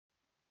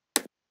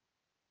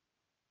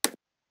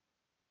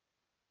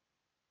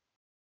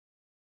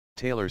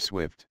Taylor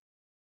Swift.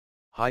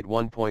 Height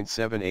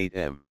 1.78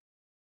 m.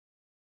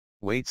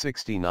 Weight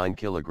 69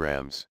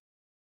 kilograms.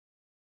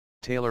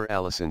 Taylor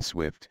Alison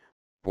Swift,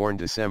 born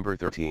December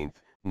 13,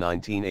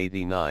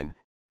 1989,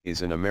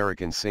 is an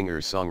American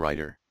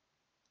singer-songwriter.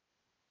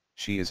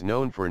 She is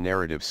known for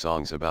narrative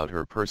songs about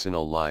her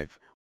personal life,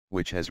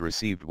 which has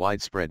received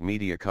widespread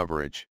media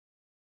coverage.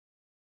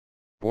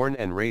 Born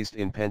and raised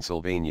in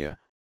Pennsylvania,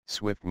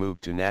 Swift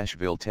moved to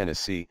Nashville,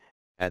 Tennessee,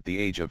 at the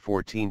age of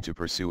 14 to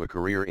pursue a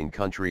career in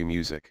country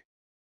music.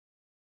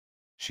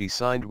 She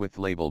signed with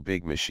label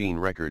Big Machine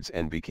Records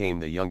and became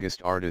the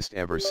youngest artist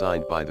ever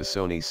signed by the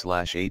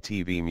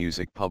Sony/ATV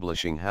music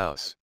publishing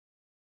house.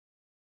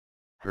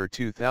 Her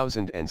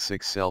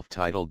 2006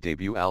 self-titled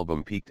debut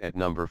album peaked at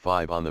number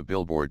 5 on the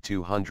Billboard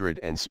 200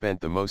 and spent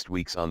the most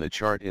weeks on the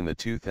chart in the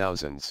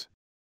 2000s.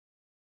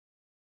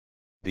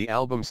 The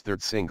album's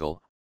third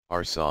single,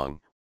 Our Song,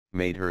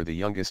 made her the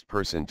youngest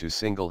person to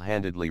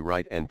single-handedly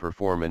write and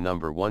perform a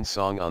number 1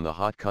 song on the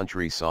Hot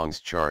Country Songs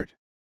chart.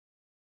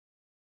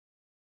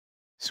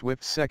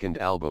 Swift's second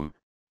album,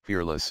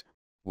 Fearless,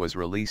 was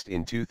released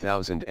in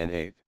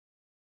 2008.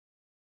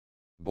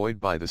 Buoyed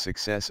by the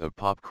success of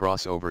pop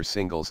crossover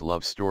singles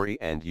Love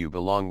Story and You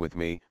Belong With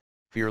Me,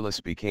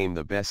 Fearless became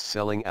the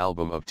best-selling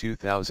album of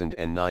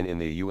 2009 in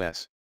the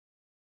US.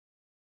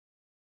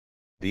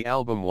 The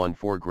album won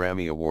 4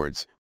 Grammy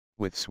Awards,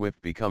 with Swift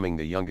becoming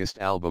the youngest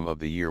Album of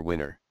the Year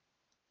winner.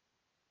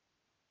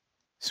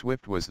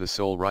 Swift was the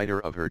sole writer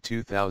of her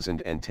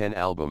 2010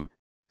 album,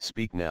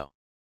 Speak Now.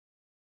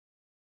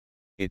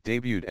 It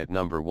debuted at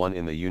number 1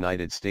 in the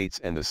United States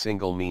and the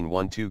single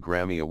won 2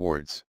 Grammy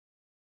Awards.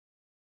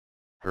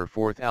 Her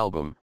fourth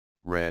album,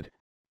 Red,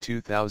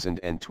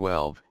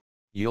 2012,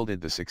 yielded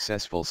the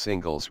successful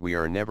singles We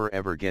Are Never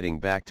Ever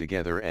Getting Back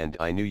Together and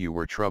I Knew You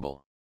Were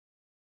Trouble.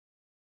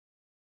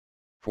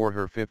 For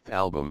her fifth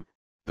album,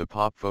 the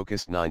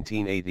pop-focused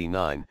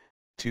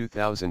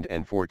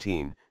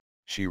 1989-2014,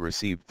 she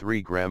received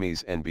 3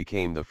 Grammys and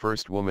became the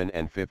first woman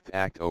and fifth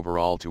act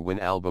overall to win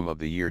Album of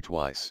the Year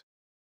twice.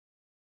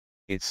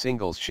 Its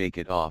singles Shake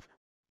It Off,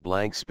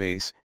 Blank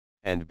Space,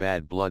 and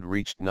Bad Blood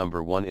reached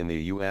number 1 in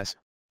the US,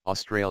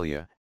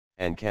 Australia,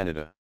 and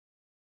Canada.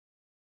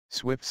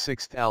 Swift's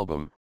sixth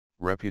album,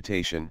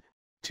 Reputation,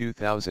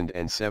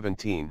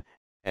 2017,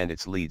 and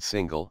its lead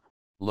single,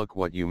 Look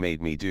What You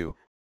Made Me Do,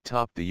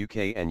 topped the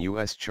UK and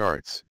US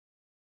charts.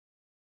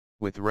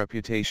 With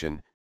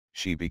Reputation,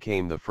 she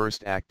became the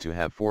first act to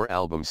have 4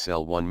 albums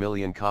sell 1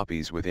 million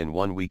copies within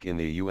 1 week in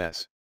the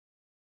US.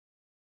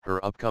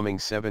 Her upcoming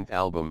 7th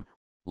album,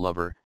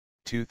 Lover,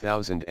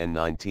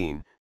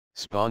 2019,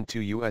 spawned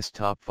 2 US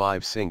top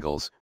 5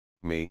 singles,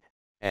 Me,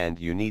 and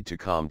You Need to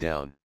Calm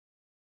Down.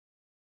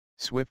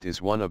 Swift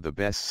is one of the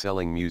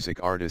best-selling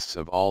music artists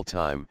of all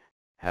time,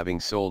 having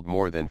sold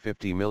more than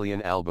 50 million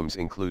albums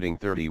including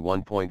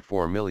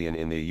 31.4 million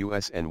in the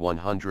US and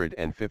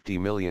 150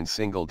 million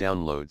single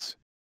downloads.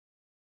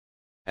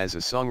 As a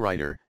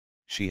songwriter,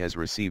 she has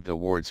received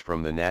awards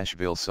from the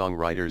Nashville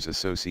Songwriters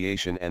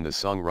Association and the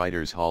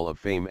Songwriters Hall of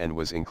Fame and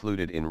was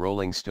included in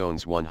Rolling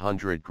Stone's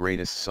 100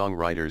 Greatest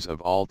Songwriters of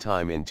All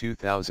Time in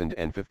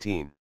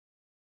 2015.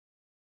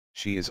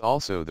 She is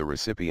also the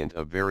recipient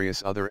of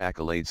various other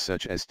accolades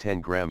such as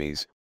 10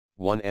 Grammys,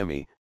 1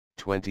 Emmy,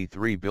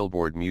 23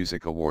 Billboard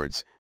Music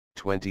Awards,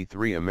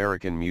 23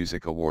 American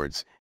Music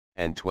Awards,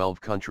 and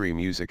 12 Country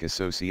Music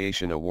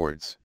Association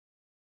Awards.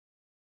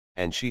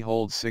 And she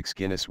holds 6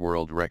 Guinness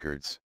World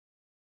Records.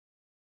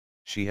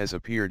 She has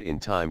appeared in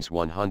Time's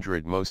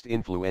 100 Most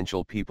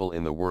Influential People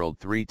in the World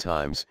 3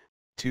 times,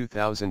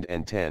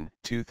 2010,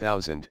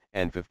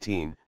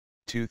 2015,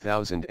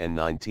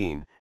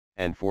 2019,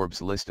 and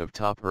Forbes' list of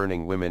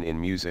top-earning women in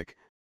music,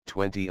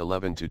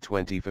 2011 to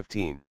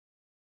 2015.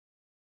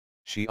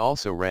 She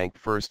also ranked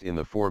first in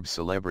the Forbes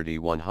Celebrity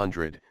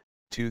 100,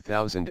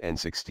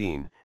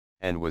 2016,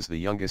 and was the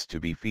youngest to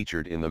be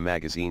featured in the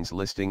magazine's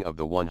listing of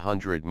the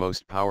 100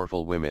 Most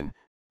Powerful Women,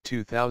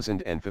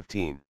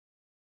 2015.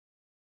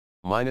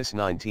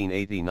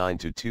 1989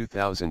 to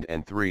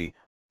 2003,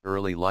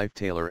 early life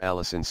Taylor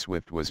Alison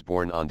Swift was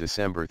born on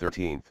December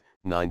 13,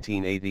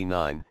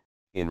 1989,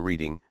 in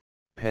Reading,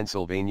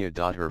 Pennsylvania.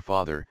 Her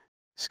father,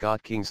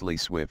 Scott Kingsley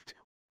Swift,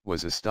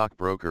 was a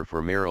stockbroker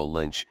for Merrill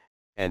Lynch,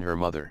 and her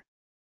mother,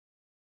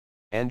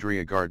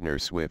 Andrea Gardner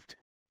Swift,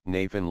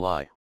 Nathan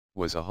Lai,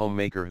 was a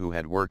homemaker who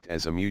had worked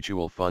as a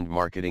mutual fund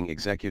marketing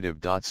executive.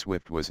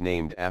 Swift was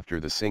named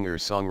after the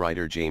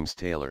singer-songwriter James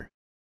Taylor.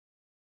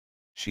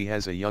 She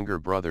has a younger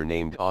brother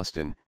named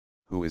Austin,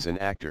 who is an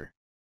actor.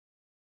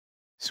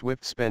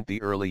 Swift spent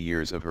the early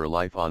years of her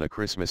life on a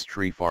Christmas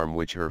tree farm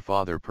which her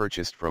father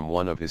purchased from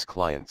one of his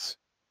clients.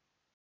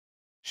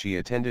 She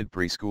attended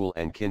preschool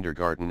and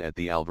kindergarten at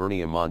the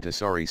Alvernia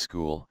Montessori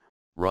School,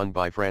 run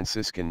by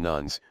Franciscan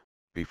nuns,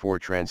 before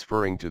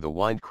transferring to the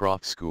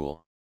Windcroft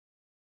School.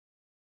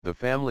 The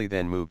family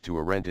then moved to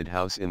a rented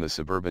house in the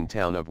suburban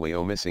town of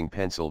Wyomissing,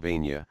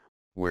 Pennsylvania,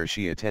 where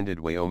she attended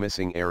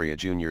Wyomissing Area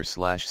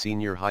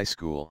Junior/Senior High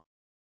School.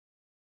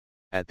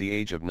 At the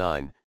age of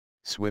 9,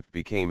 Swift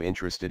became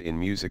interested in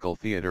musical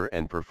theater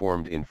and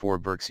performed in 4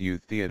 Berks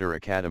Youth Theater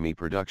Academy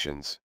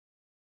productions.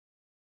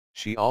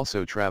 She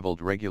also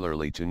traveled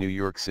regularly to New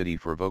York City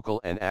for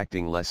vocal and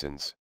acting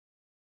lessons.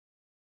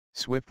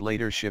 Swift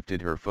later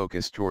shifted her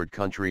focus toward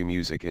country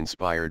music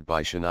inspired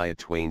by Shania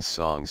Twain's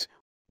songs,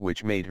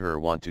 which made her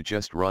want to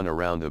just run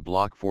around the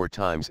block 4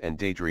 times and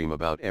daydream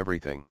about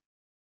everything.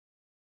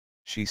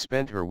 She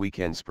spent her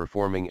weekends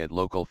performing at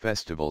local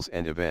festivals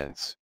and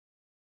events.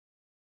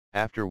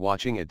 After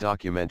watching a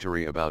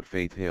documentary about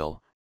Faith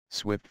Hill,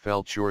 Swift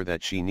felt sure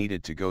that she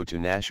needed to go to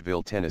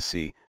Nashville,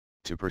 Tennessee,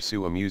 to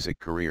pursue a music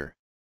career.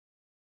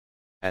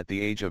 At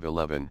the age of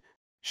 11,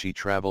 she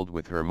traveled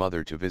with her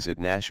mother to visit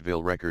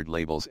Nashville record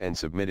labels and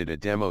submitted a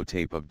demo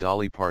tape of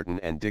Dolly Parton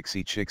and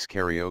Dixie Chicks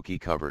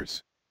karaoke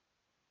covers.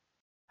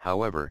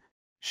 However,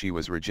 she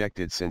was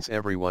rejected since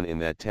everyone in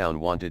that town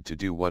wanted to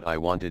do what I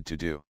wanted to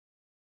do.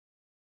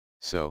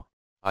 So,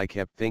 I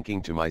kept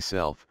thinking to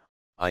myself,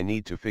 I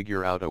need to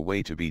figure out a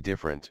way to be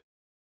different.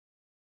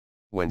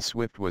 When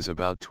Swift was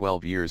about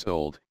 12 years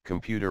old,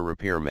 computer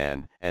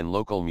repairman and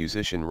local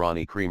musician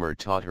Ronnie Creamer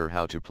taught her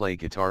how to play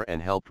guitar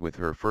and helped with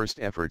her first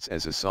efforts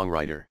as a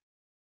songwriter.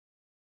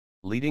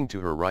 Leading to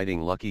her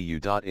writing Lucky You.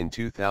 In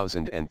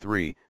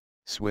 2003,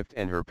 Swift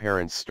and her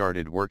parents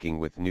started working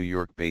with New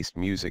York-based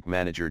music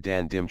manager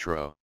Dan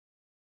Dimtro.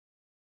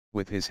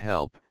 With his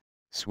help,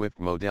 Swift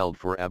modeled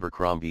for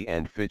Abercrombie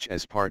 & Fitch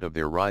as part of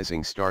their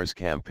Rising Stars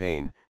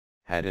campaign,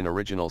 had an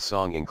original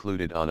song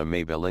included on a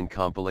Maybelline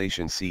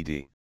compilation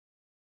CD,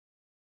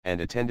 and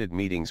attended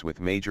meetings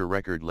with major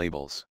record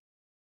labels.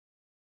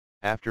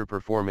 After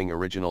performing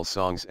original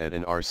songs at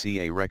an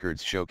RCA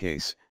Records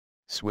showcase,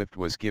 Swift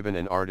was given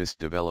an artist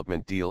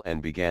development deal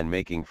and began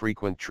making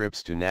frequent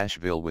trips to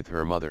Nashville with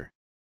her mother.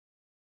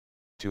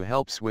 To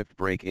help Swift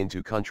break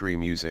into country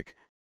music,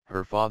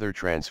 her father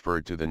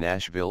transferred to the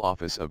Nashville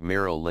office of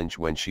Merrill Lynch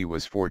when she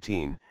was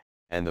 14,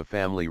 and the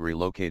family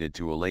relocated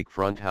to a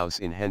lakefront house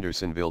in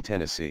Hendersonville,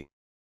 Tennessee.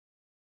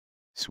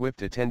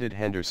 Swift attended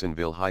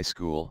Hendersonville High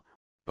School,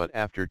 but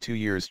after 2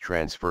 years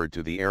transferred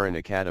to the Aaron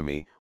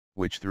Academy,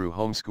 which through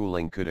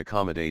homeschooling could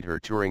accommodate her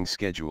touring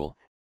schedule,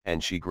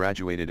 and she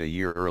graduated a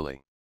year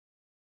early.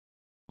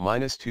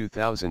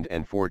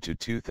 2004 to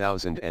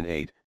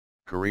 2008,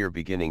 Career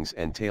Beginnings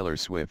and Taylor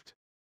Swift.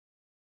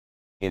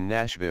 In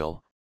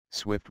Nashville,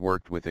 Swift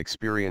worked with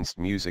experienced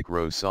Music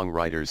Row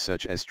songwriters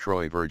such as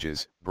Troy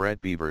Verges, Brett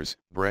Beavers,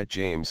 Brett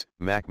James,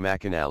 Mac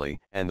McAnally,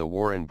 and the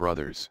Warren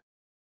Brothers.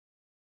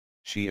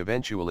 She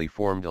eventually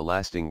formed a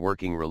lasting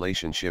working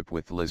relationship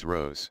with Liz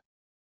Rose.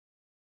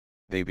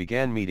 They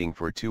began meeting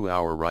for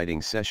 2-hour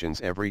writing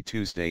sessions every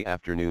Tuesday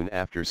afternoon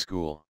after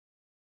school.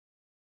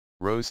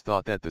 Rose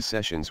thought that the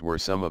sessions were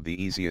some of the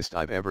easiest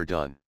I've ever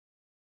done.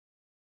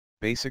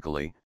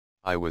 Basically,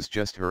 I was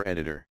just her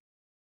editor.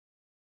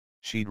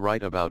 She'd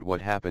write about what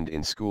happened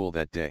in school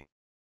that day.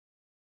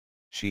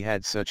 She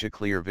had such a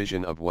clear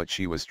vision of what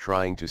she was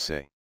trying to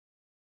say.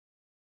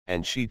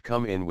 And she'd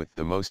come in with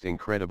the most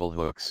incredible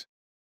hooks.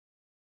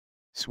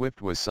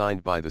 Swift was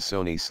signed by the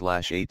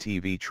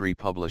Sony/ATV Tree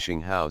Publishing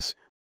House,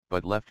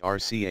 but left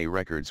RCA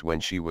Records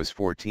when she was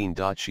 14.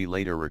 She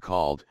later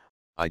recalled,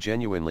 "I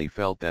genuinely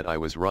felt that I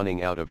was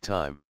running out of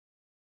time.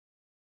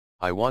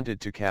 I wanted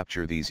to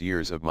capture these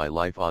years of my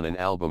life on an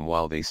album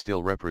while they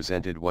still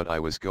represented what I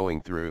was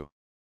going through."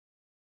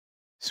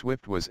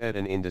 Swift was at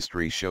an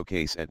industry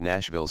showcase at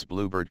Nashville's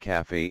Bluebird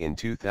Cafe in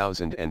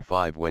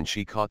 2005 when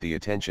she caught the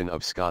attention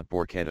of Scott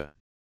Borchetta,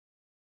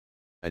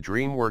 a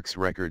DreamWorks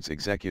Records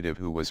executive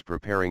who was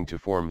preparing to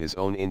form his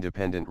own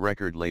independent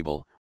record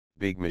label,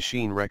 Big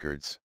Machine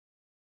Records.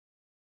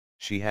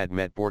 She had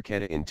met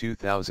Borchetta in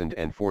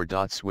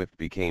 2004. Swift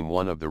became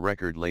one of the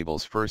record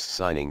label's first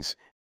signings,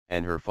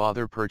 and her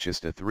father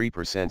purchased a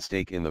 3%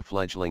 stake in the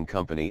fledgling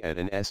company at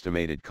an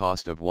estimated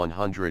cost of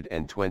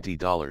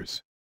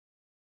 $120,000.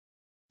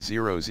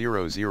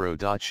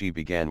 She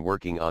began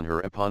working on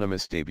her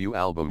eponymous debut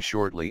album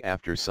shortly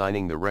after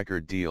signing the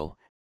record deal,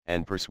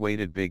 and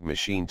persuaded Big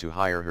Machine to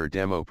hire her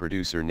demo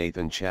producer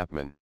Nathan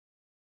Chapman,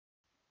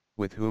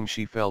 with whom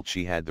she felt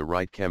she had the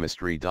right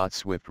chemistry.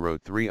 Swift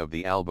wrote 3 of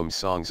the album's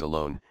songs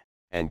alone,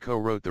 and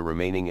co-wrote the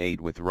remaining 8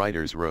 with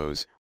writers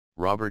Rose,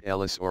 Robert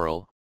Ellis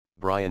Orrell,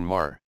 Brian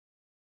Marr,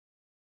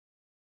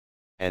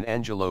 and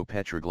Angelo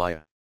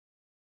Petraglia.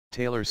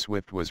 Taylor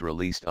Swift was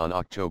released on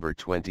October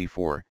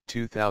 24,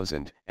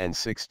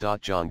 2006.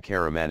 John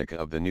Caramanica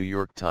of the New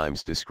York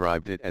Times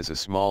described it as a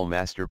small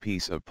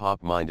masterpiece of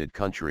pop-minded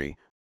country,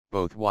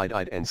 both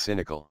wide-eyed and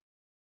cynical.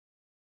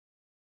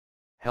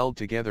 Held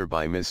together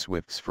by Ms.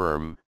 Swift's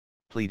firm,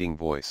 pleading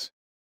voice.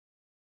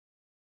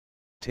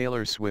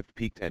 Taylor Swift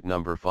peaked at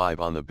number 5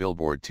 on the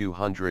Billboard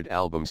 200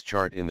 albums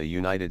chart in the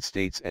United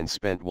States and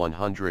spent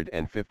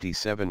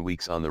 157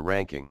 weeks on the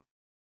ranking,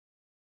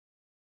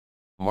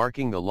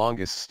 marking the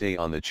longest stay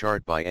on the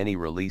chart by any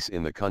release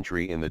in the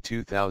country in the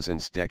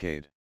 2000s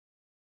decade.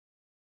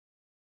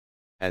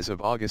 As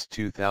of August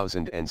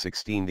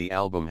 2016, the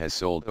album has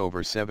sold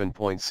over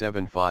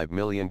 7.75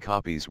 million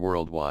copies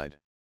worldwide.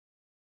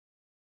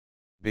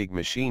 Big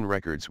Machine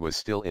Records was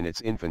still in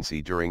its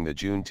infancy during the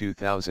June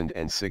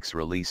 2006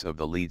 release of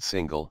the lead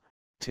single,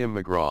 Tim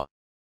McGraw.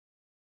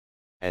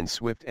 And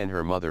Swift and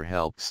her mother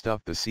helped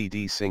stuff the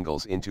CD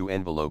singles into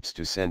envelopes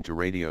to send to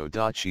radio.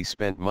 She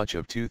spent much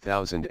of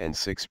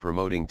 2006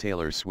 promoting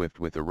Taylor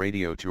Swift with a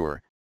radio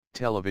tour,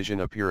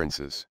 television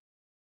appearances,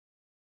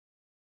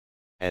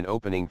 and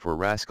opening for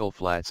Rascal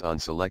Flatts on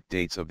select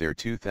dates of their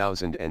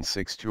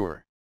 2006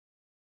 tour.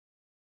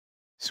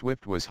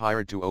 Swift was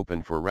hired to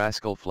open for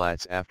Rascal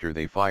Flatts after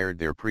they fired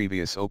their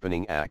previous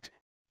opening act,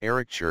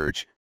 Eric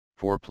Church,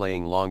 for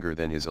playing longer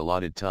than his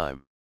allotted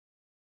time.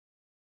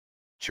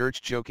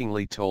 Church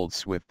jokingly told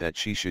Swift that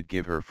she should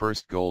give her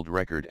first gold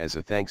record as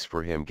a thanks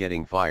for him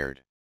getting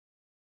fired.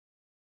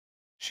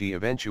 She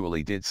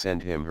eventually did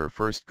send him her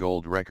first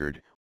gold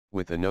record,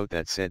 with a note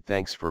that said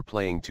thanks for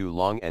playing too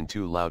long and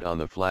too loud on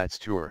the Flatts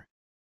tour.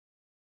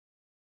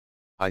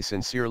 I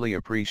sincerely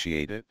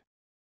appreciate it.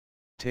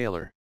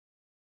 Taylor.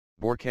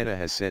 Borchetta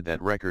has said that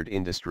record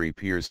industry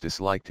peers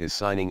disliked his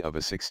signing of a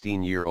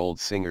 16-year-old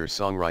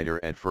singer-songwriter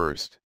at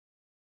first,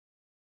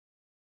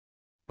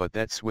 but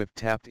that Swift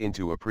tapped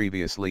into a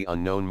previously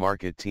unknown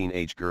market: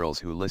 teenage girls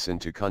who listen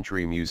to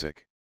country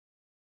music.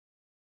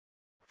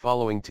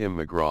 Following Tim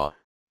McGraw,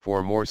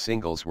 4 more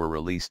singles were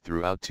released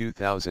throughout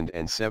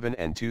 2007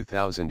 and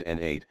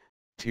 2008,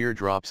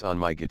 Teardrops on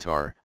My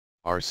Guitar,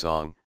 Our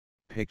Song,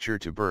 Picture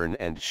to Burn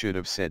and Should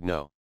Have Said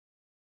No.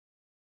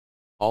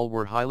 All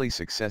were highly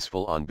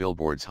successful on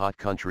Billboard's Hot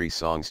Country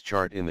Songs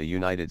chart in the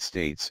United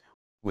States,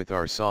 with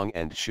Our Song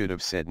and Should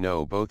Have Said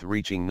No both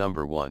reaching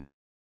number 1.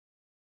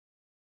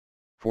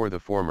 For the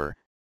former,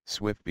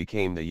 Swift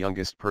became the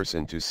youngest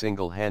person to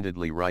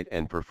single-handedly write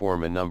and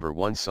perform a number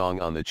 1 song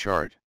on the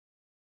chart.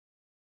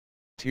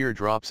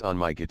 Teardrops on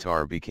My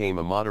Guitar became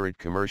a moderate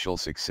commercial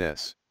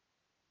success,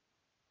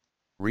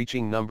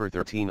 reaching number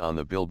 13 on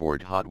the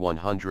Billboard Hot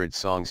 100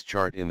 Songs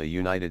chart in the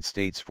United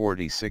States.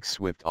 46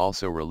 Swift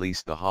also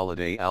released the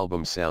holiday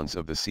album Sounds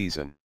of the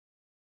Season,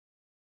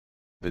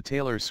 the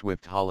Taylor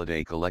Swift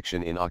Holiday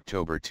Collection, in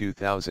October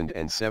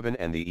 2007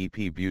 and the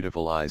EP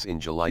Beautiful Eyes in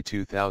July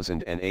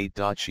 2008.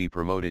 She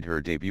promoted her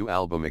debut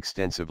album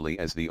extensively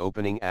as the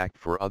opening act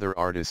for other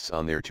artists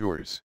on their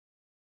tours.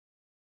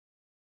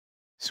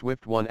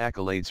 Swift won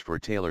accolades for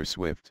Taylor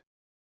Swift.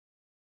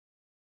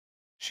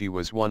 She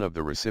was one of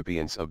the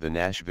recipients of the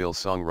Nashville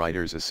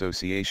Songwriters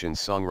Association's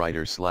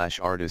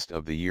Songwriter/Artist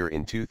of the Year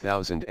in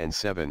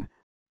 2007,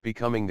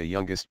 becoming the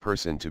youngest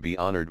person to be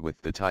honored with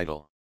the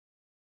title.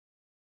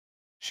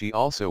 She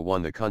also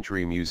won the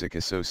Country Music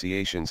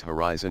Association's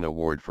Horizon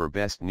Award for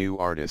Best New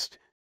Artist,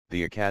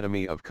 the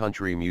Academy of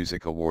Country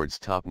Music Awards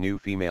Top New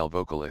Female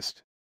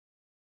Vocalist,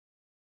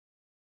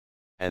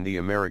 and the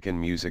American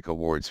Music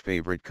Awards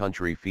Favorite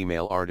Country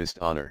Female Artist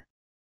honor.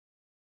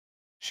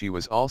 She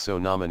was also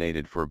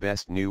nominated for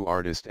Best New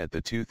Artist at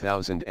the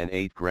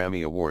 2008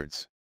 Grammy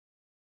Awards.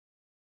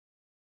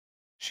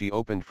 She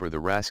opened for the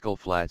Rascal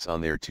Flatts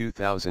on their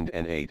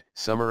 2008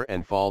 Summer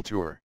and Fall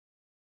Tour.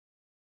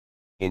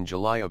 In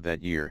July of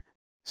that year,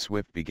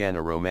 Swift began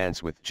a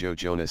romance with Joe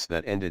Jonas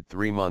that ended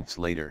 3 months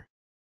later.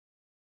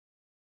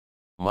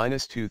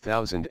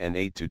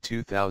 2008 to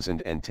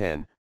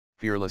 2010,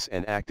 Fearless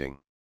and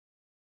Acting.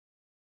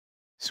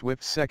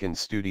 Swift's second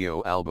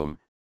studio album,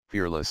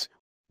 Fearless,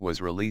 was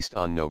released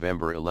on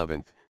November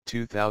 11,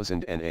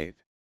 2008.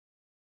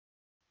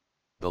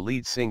 The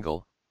lead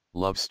single,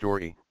 Love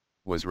Story,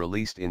 was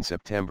released in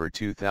September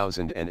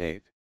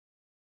 2008.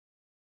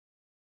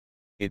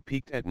 It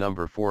peaked at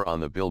number 4 on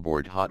the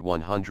Billboard Hot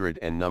 100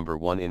 and number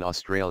 1 in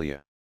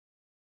Australia.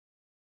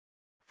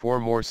 4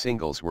 more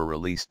singles were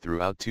released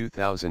throughout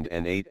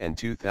 2008 and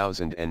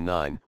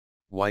 2009,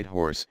 White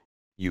Horse,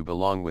 You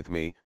Belong With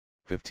Me,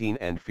 15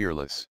 and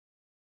Fearless.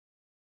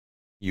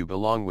 You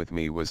Belong With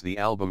Me was the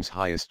album's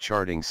highest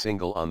charting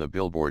single on the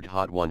Billboard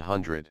Hot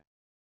 100.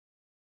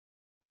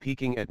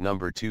 Peaking at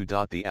number 2.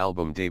 The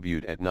album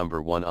debuted at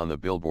number 1 on the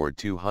Billboard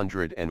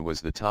 200 and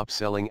was the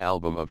top-selling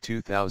album of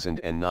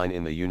 2009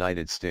 in the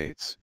United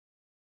States.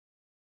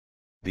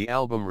 The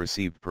album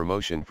received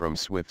promotion from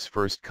Swift's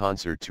first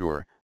concert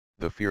tour,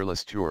 the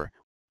Fearless Tour,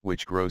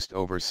 which grossed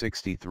over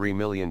 $63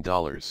 million.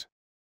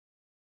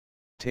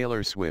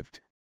 Taylor Swift,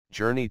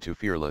 Journey to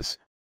Fearless,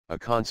 a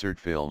concert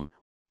film,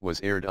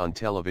 was aired on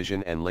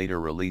television and later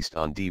released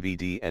on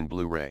DVD and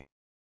Blu-ray.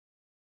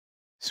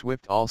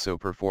 Swift also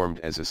performed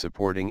as a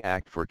supporting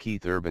act for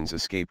Keith Urban's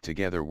Escape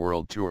Together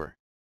World Tour.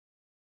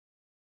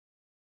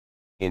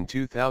 In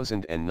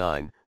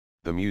 2009,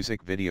 the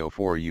music video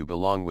for You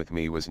Belong With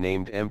Me was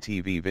named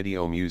MTV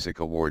Video Music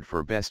Award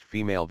for Best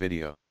Female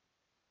Video.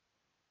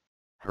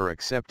 Her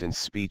acceptance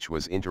speech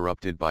was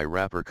interrupted by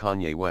rapper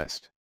Kanye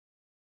West.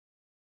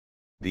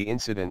 The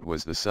incident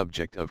was the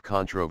subject of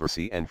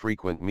controversy and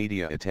frequent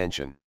media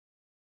attention,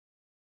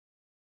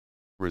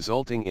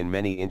 resulting in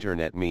many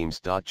internet memes.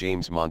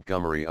 James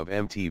Montgomery of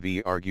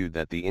MTV argued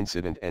that the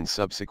incident and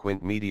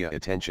subsequent media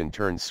attention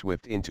turned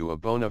Swift into a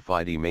bona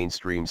fide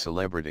mainstream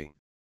celebrity.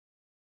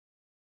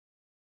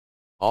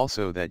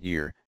 Also that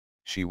year,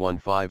 she won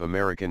 5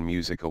 American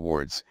Music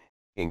Awards,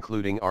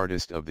 including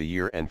Artist of the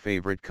Year and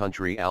Favorite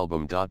Country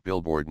Album.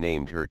 Billboard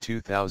named her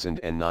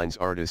 2009's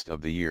Artist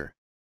of the Year.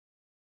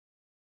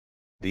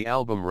 The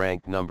album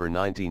ranked number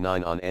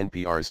 99 on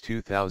NPR's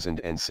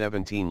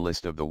 2017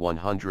 list of the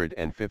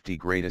 150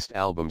 greatest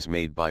albums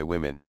made by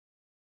women.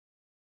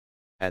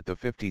 At the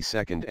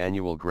 52nd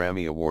Annual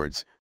Grammy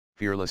Awards,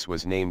 Fearless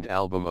was named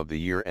Album of the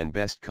Year and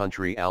Best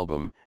Country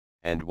Album,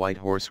 and White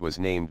Horse was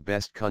named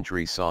Best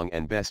Country Song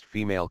and Best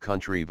Female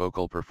Country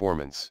Vocal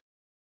Performance.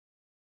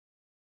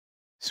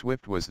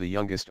 Swift was the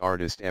youngest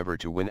artist ever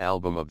to win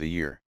Album of the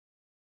Year.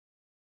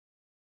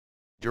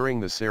 During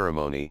the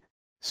ceremony,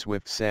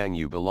 Swift sang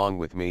You Belong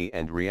With Me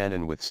and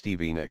Rhiannon with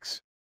Stevie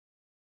Nicks.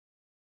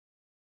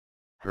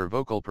 Her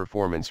vocal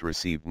performance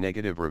received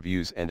negative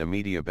reviews and a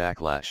media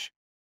backlash.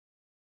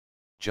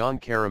 John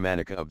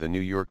Caramanica of the New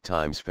York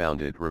Times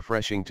found it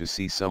refreshing to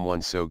see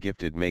someone so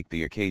gifted make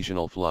the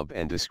occasional flub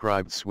and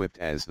described Swift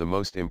as the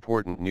most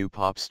important new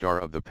pop star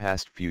of the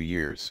past few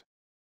years.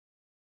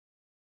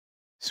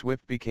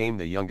 Swift became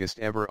the youngest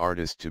ever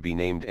artist to be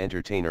named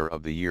Entertainer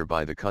of the Year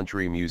by the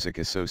Country Music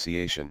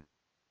Association.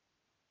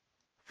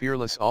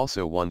 Fearless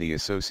also won the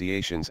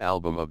association's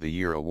Album of the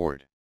Year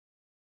award.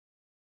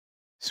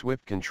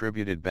 Swift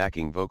contributed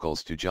backing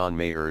vocals to John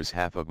Mayer's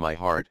Half of My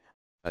Heart,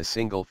 a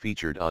single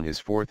featured on his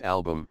fourth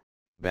album,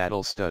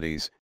 Battle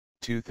Studies,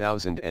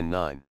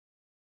 2009.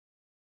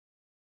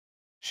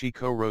 She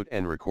co-wrote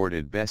and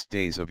recorded Best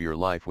Days of Your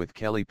Life with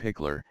Kelly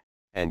Pickler,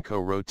 and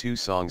co-wrote 2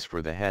 songs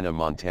for the Hannah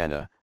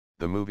Montana,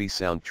 the movie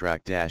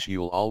soundtrack.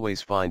 You'll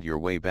Always Find Your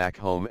Way Back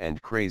Home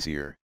and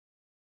Crazier.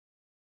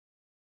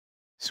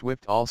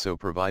 Swift also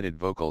provided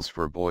vocals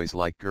for Boys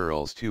Like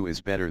Girls 2 Is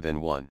Better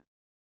Than 1.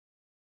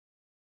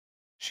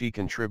 She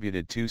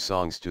contributed 2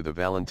 songs to the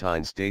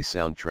Valentine's Day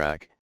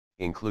soundtrack,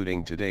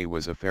 including Today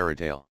Was a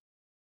Fairytale,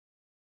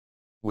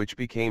 which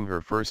became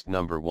her first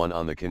number 1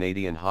 on the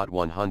Canadian Hot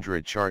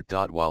 100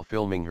 chart. While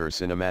filming her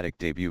cinematic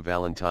debut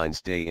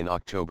Valentine's Day in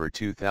October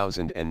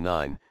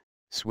 2009,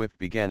 Swift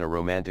began a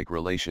romantic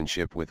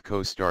relationship with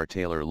co-star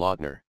Taylor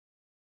Lautner.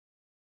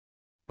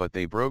 But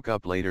they broke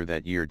up later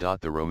that year.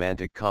 The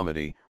romantic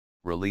comedy,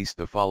 released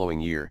the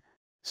following year,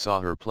 saw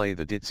her play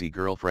the ditzy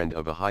girlfriend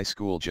of a high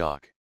school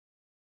jock,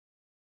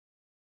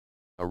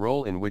 a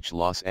role in which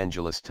Los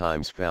Angeles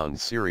Times found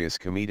serious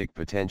comedic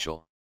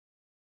potential.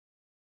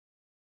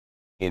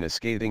 In a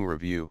scathing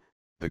review,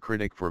 the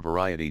critic for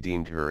Variety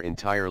deemed her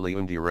entirely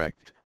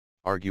indirect,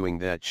 arguing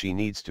that she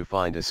needs to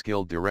find a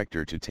skilled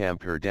director to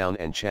tamp her down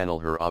and channel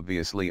her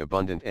obviously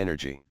abundant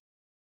energy.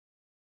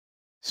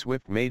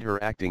 Swift made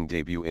her acting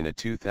debut in a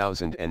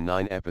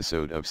 2009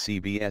 episode of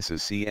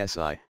CBS's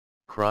CSI,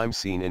 Crime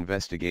Scene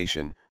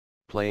Investigation,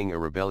 playing a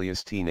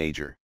rebellious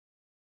teenager.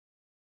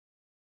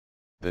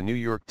 The New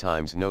York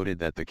Times noted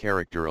that the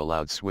character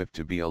allowed Swift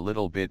to be a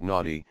little bit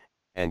naughty,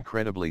 and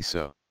credibly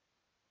so.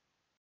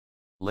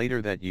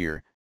 Later that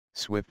year,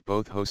 Swift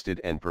both hosted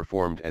and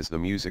performed as the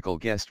musical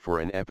guest for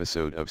an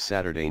episode of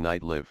Saturday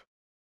Night Live.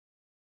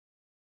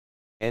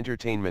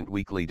 Entertainment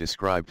Weekly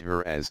described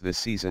her as this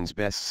season's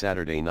best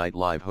Saturday Night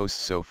Live host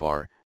so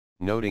far,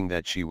 noting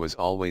that she was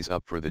always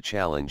up for the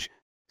challenge,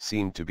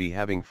 seemed to be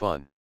having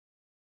fun,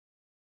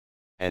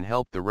 and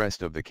helped the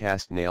rest of the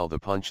cast nail the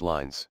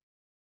punchlines.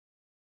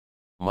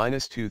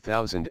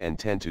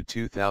 2010 to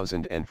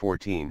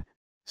 2014,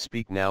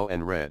 Speak Now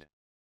and Red.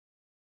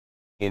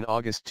 In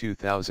August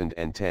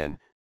 2010,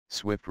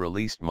 Swift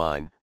released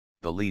Mine,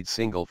 the lead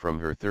single from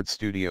her third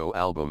studio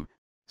album,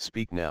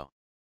 Speak Now.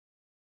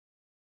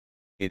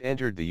 It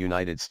entered the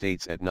United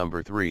States at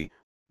number 3,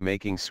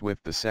 making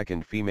Swift the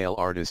second female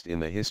artist in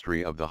the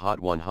history of the Hot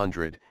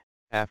 100,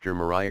 after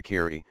Mariah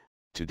Carey,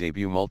 to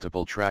debut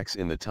multiple tracks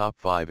in the top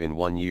 5 in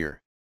 1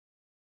 year.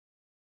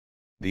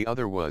 The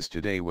other was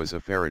Today Was a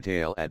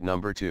Fairytale at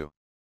number 2.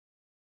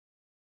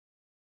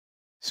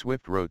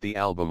 Swift wrote the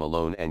album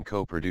alone and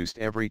co-produced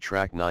every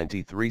track.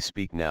 93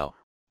 Speak Now,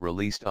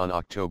 released on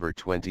October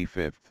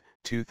 25,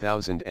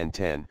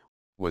 2010,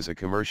 was a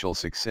commercial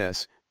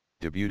success,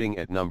 debuting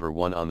at number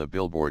 1 on the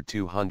Billboard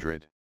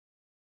 200.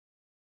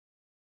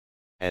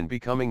 And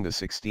becoming the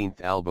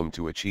 16th album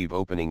to achieve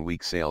opening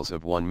week sales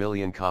of 1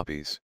 million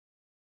copies.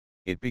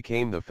 It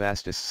became the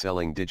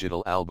fastest-selling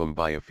digital album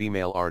by a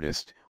female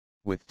artist,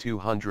 with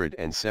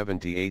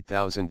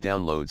 278,000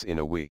 downloads in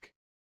a week,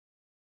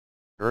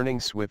 earning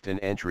Swift an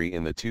entry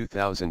in the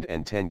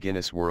 2010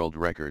 Guinness World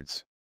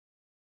Records.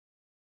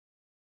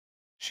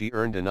 She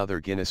earned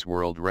another Guinness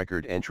World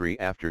Record entry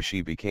after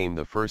she became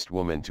the first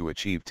woman to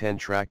achieve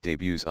 10-track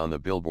debuts on the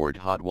Billboard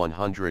Hot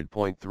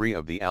 100.3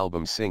 of the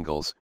album's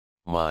singles,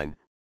 Mine,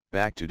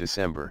 Back to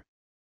December,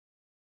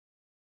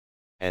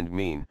 and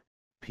Mean,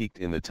 peaked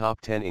in the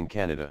top 10 in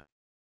Canada.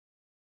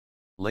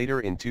 Later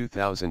in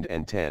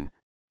 2010,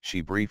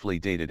 she briefly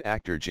dated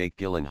actor Jake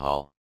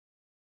Gyllenhaal.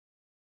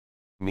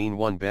 Mean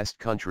won Best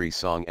Country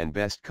Song and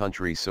Best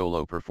Country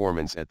Solo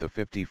Performance at the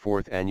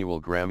 54th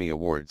Annual Grammy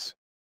Awards.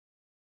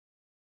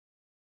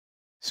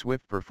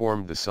 Swift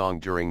performed the song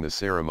during the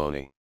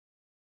ceremony.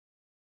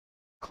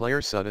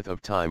 Claire Sudduth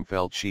of Time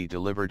felt she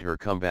delivered her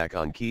comeback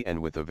on key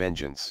and with a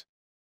vengeance.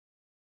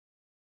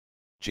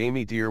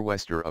 Jamie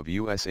Deerwester of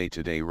USA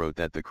Today wrote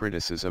that the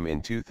criticism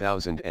in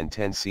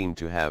 2010 seemed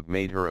to have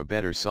made her a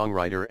better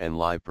songwriter and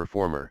live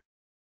performer.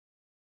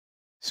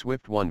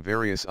 Swift won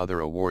various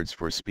other awards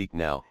for Speak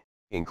Now,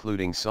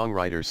 including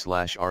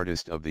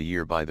Songwriter/Artist of the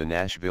Year by the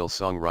Nashville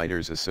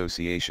Songwriters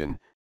Association,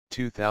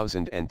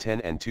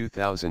 2010 and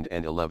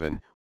 2011,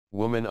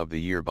 Woman of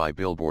the Year by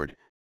Billboard,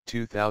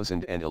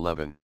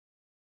 2011.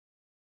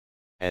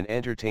 And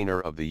Entertainer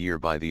of the Year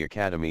by the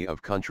Academy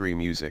of Country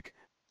Music,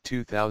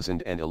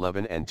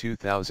 2011 and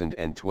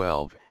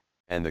 2012,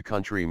 and the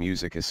Country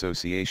Music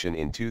Association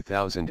in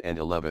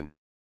 2011.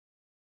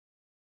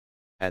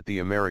 At the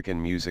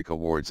American Music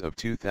Awards of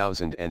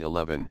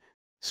 2011,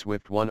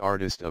 Swift won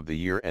Artist of the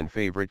Year and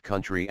Favorite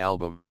Country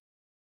Album.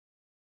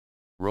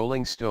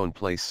 Rolling Stone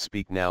placed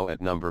Speak Now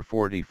at number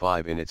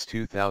 45 in its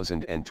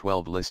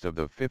 2012 list of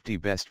the 50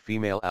 best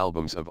female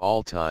albums of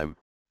all time,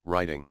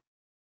 writing,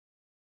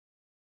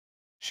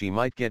 "She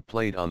might get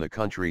played on the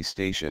country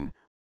station,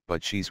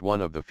 but she's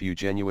one of the few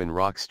genuine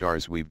rock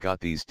stars we've got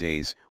these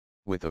days,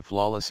 with a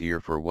flawless ear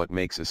for what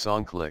makes a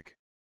song click."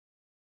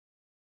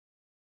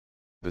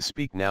 The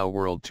Speak Now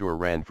World Tour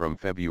ran from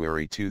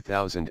February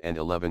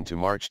 2011 to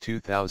March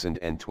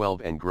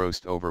 2012 and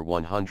grossed over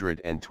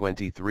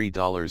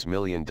 $123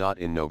 million.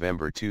 In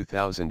November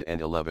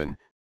 2011,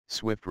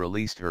 Swift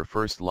released her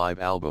first live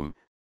album,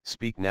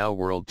 Speak Now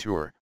World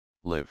Tour,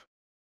 Live.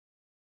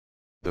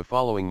 The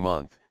following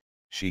month,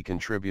 she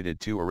contributed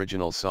 2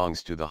 original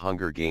songs to the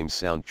Hunger Games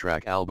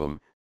soundtrack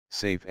album,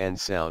 Safe and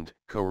Sound,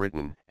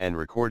 co-written and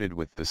recorded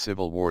with the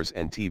Civil Wars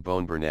and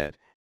T-Bone Burnett,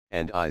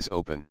 and Eyes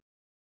Open.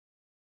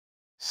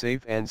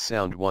 Safe and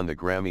Sound won the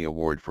Grammy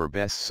Award for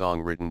Best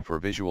Song Written for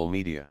Visual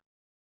Media.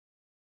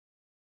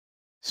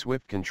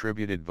 Swift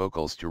contributed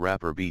vocals to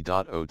rapper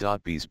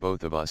B.O.B's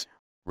Both of Us,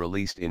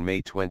 released in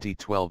May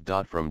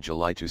 2012. From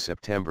July to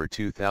September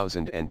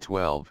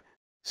 2012,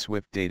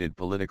 Swift dated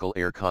political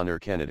heir Connor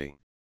Kennedy.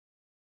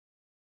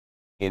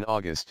 In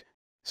August,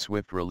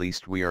 Swift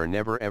released We Are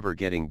Never Ever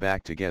Getting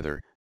Back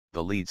Together,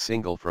 the lead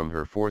single from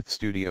her 4th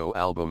studio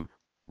album,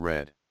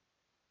 Red.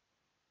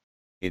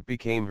 It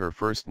became her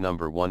first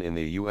number 1 in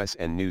the US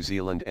and New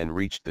Zealand and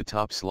reached the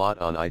top slot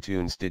on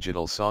iTunes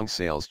digital song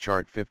sales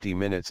chart 50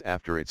 minutes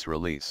after its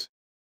release,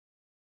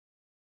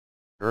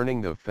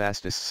 earning the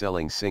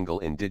fastest-selling single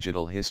in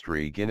digital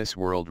history Guinness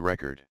World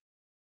Record.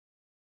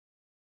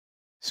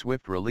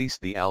 Swift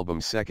released the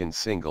album's second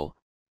single,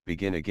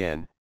 Begin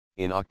Again,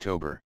 in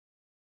October.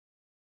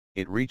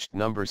 It reached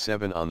number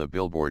 7 on the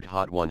Billboard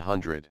Hot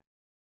 100.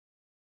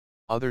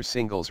 Other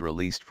singles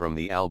released from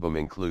the album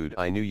include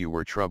I Knew You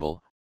Were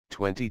Trouble,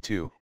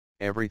 22,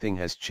 Everything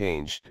Has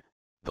Changed,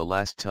 The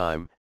Last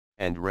Time,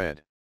 and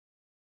Red.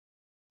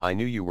 I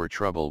Knew You Were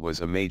Trouble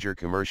was a major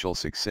commercial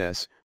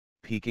success,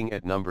 peaking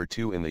at number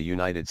 2 in the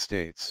United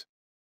States.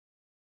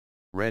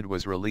 Red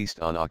was released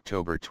on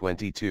October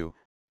 22,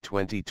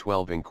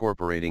 2012,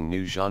 incorporating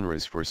new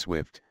genres for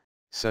Swift,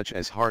 such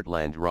as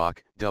heartland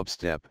rock,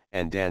 dubstep,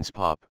 and dance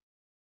pop.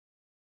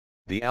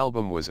 The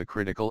album was a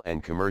critical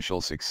and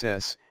commercial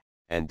success,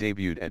 and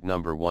debuted at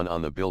number 1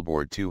 on the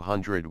Billboard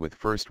 200 with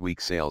first-week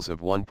sales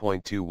of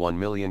 1.21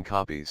 million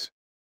copies.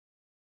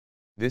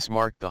 This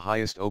marked the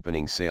highest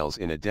opening sales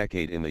in a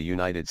decade in the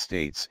United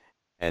States,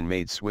 and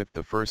made Swift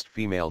the first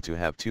female to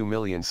have 2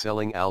 million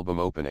selling album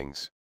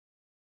openings,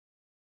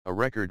 a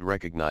record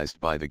recognized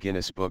by the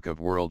Guinness Book of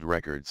World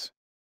Records.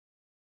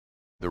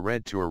 The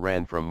Red Tour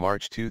ran from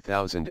March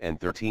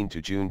 2013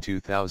 to June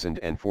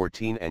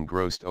 2014 and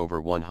grossed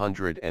over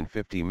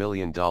 $150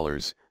 million.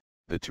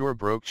 The tour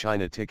broke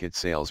China ticket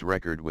sales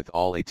record with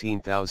all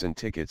 18,000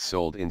 tickets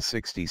sold in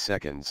 60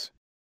 seconds.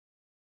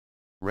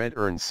 Red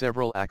earned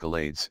several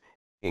accolades,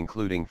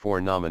 including 4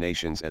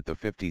 nominations at the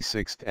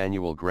 56th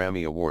Annual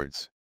Grammy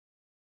Awards.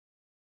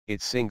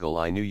 Its single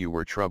I Knew You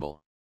Were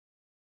Trouble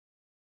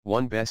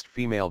won Best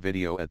Female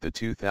Video at the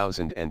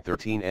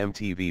 2013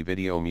 MTV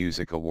Video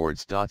Music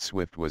Awards.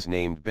 Swift was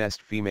named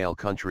Best Female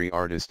Country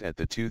Artist at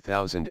the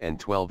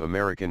 2012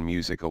 American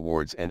Music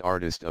Awards and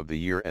Artist of the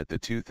Year at the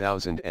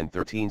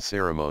 2013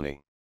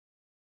 ceremony.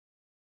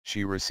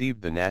 She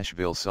received the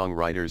Nashville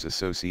Songwriters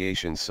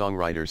Association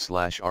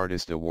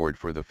Songwriter/Artist Award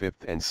for the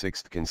 5th and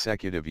 6th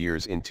consecutive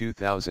years in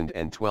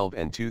 2012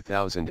 and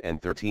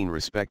 2013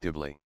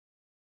 respectively.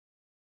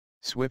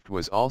 Swift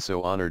was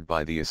also honored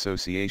by the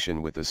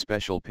association with a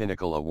special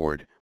Pinnacle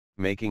Award,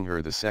 making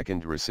her the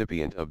second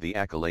recipient of the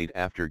accolade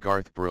after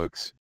Garth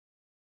Brooks.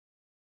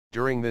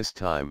 During this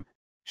time,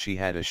 she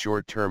had a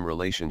short-term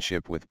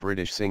relationship with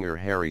British singer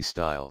Harry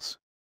Styles.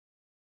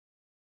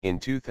 In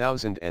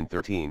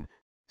 2013,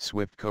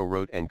 Swift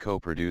co-wrote and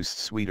co-produced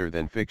Sweeter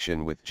Than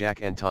Fiction with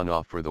Jack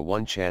Antonoff for the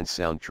One Chance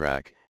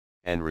soundtrack,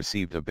 and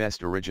received a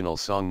Best Original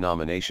Song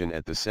nomination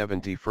at the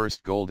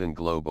 71st Golden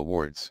Globe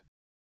Awards.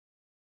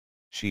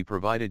 She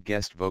provided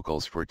guest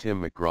vocals for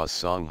Tim McGraw's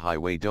song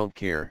Highway Don't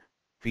Care,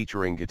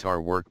 featuring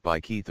guitar work by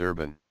Keith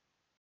Urban.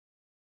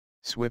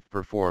 Swift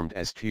performed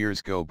As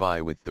Tears Go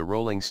By with the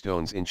Rolling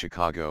Stones in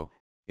Chicago,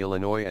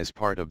 Illinois as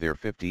part of their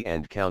 50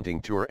 and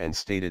Counting tour and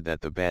stated that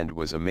the band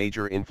was a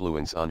major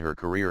influence on her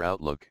career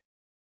outlook.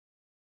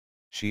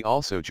 She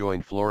also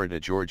joined Florida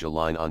Georgia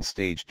Line on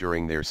stage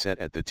during their set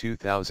at the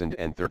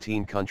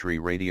 2013 Country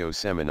Radio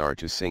Seminar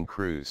to Sing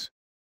Cruise.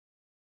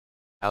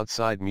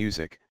 Outside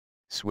music,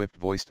 Swift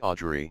voiced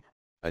Audrey,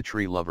 a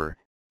tree lover,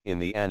 in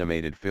the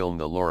animated film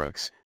The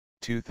Lorax,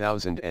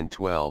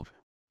 2012,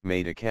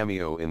 made a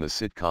cameo in the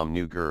sitcom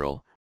New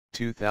Girl,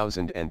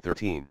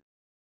 2013,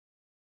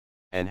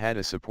 and had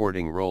a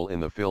supporting role in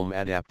the film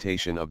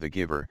adaptation of The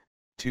Giver,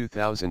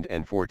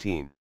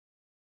 2014.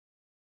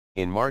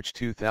 In March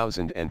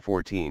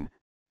 2014,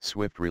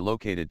 Swift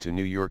relocated to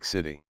New York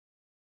City.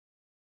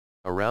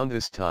 Around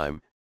this time,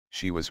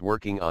 she was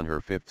working on her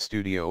fifth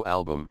studio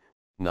album,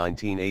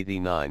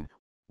 1989,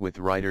 with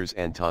writers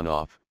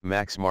Antonoff,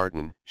 Max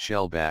Martin,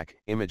 Shellback,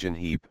 Imogen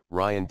Heap,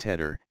 Ryan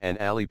Tedder, and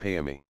Ali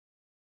Payami.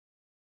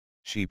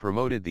 She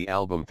promoted the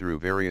album through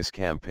various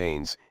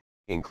campaigns,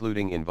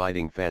 including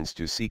inviting fans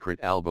to secret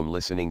album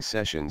listening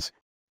sessions,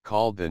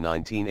 called the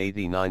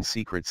 1989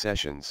 Secret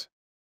Sessions.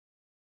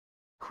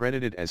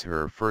 Credited as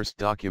her first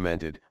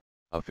documented,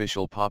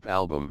 official pop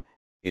album,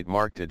 it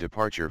marked a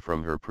departure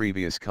from her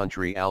previous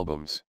country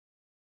albums.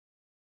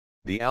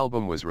 The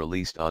album was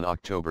released on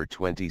October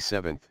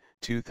 27,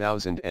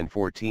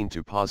 2014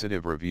 to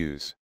positive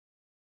reviews.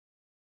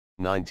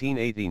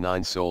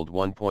 1989 sold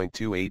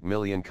 1.28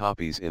 million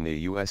copies in the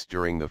US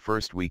during the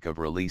first week of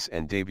release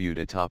and debuted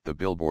atop the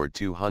Billboard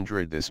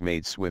 200. This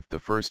made Swift the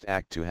first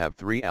act to have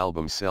 3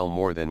 albums sell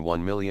more than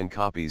 1 million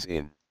copies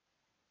in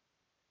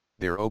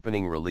their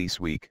opening release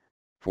week,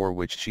 for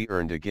which she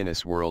earned a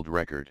Guinness World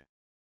Record.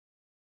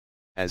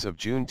 As of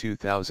June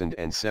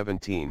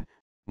 2017,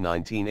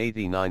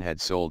 1989 had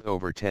sold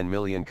over 10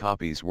 million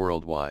copies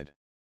worldwide.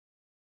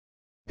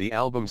 The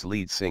album's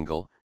lead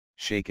single,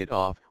 Shake It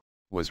Off,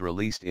 was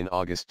released in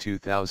August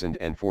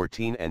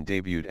 2014 and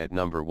debuted at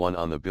number 1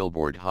 on the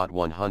Billboard Hot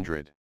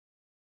 100.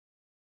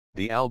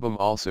 The album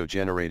also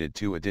generated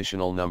 2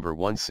 additional number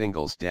 1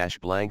 singles,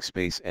 Blank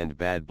Space and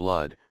Bad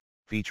Blood,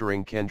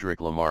 featuring Kendrick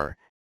Lamar,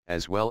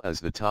 as well as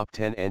the top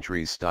 10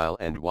 entries Style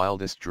and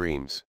Wildest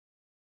Dreams,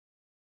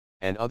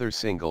 and other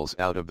singles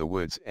Out of the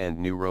Woods and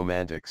New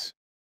Romantics.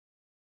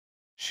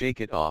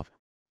 Shake It Off,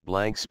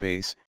 Blank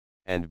Space,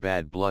 and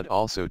Bad Blood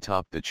also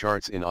topped the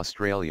charts in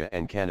Australia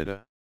and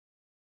Canada.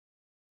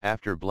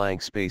 After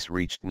Blank Space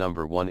reached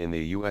number 1 in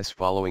the US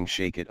following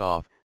Shake It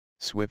Off,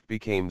 Swift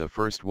became the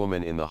first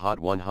woman in the Hot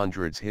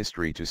 100's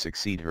history to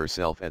succeed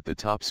herself at the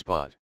top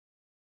spot.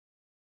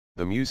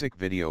 The music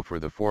video for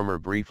the former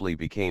briefly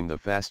became the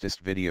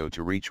fastest video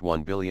to reach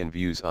 1 billion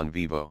views on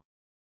Vivo.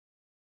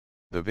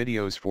 The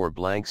videos for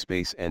Blank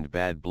Space and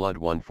Bad Blood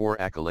won 4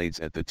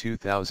 accolades at the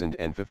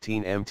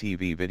 2015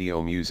 MTV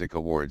Video Music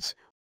Awards,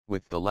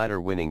 with the latter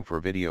winning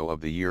for Video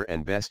of the Year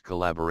and Best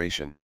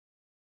Collaboration.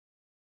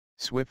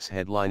 Swift's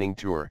headlining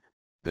tour,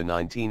 the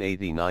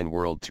 1989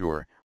 World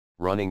Tour,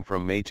 running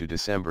from May to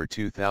December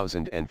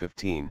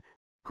 2015,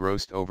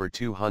 grossed over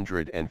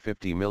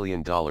 $250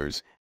 million,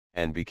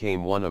 and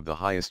became one of the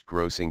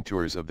highest-grossing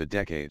tours of the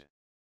decade.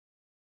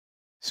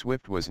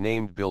 Swift was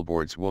named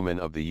Billboard's Woman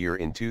of the Year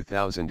in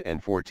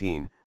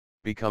 2014,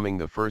 becoming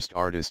the first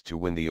artist to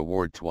win the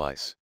award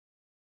twice.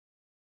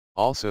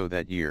 Also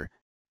that year,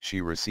 she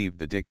received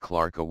the Dick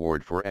Clark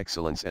Award for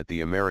Excellence at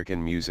the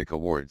American Music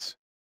Awards.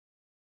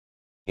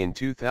 In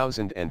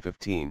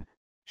 2015,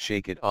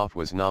 Shake It Off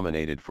was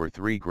nominated for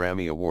 3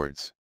 Grammy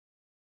Awards,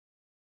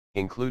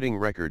 including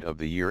Record of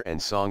the Year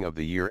and Song of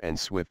the Year, and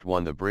Swift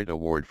won the Brit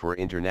Award for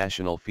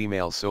International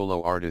Female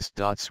Solo Artist.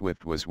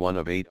 Swift was one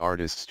of 8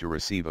 artists to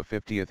receive a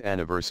 50th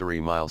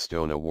Anniversary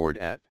Milestone Award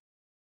at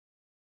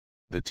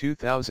the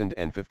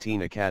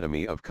 2015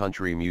 Academy of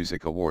Country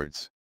Music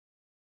Awards.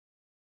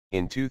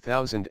 In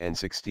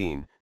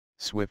 2016,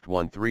 Swift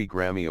won 3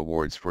 Grammy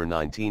Awards for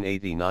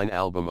 1989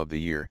 Album of the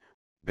Year,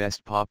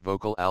 Best Pop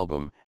Vocal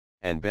Album,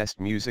 and Best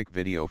Music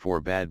Video for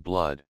Bad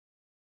Blood.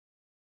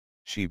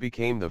 She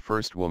became the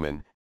first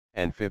woman,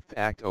 and 5th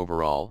act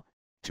overall,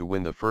 to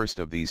win the first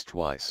of these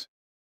twice.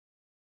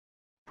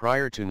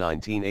 Prior to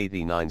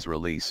 1989's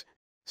release,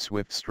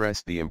 Swift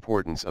stressed the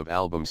importance of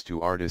albums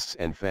to artists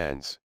and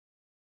fans.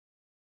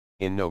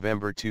 In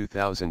November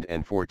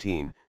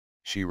 2014,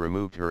 she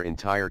removed her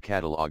entire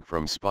catalog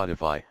from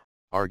Spotify,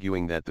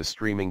 arguing that the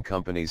streaming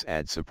company's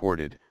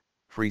ad-supported,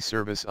 free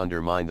service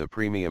undermined the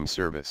premium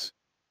service,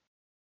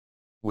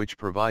 which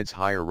provides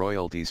higher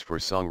royalties for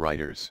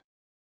songwriters.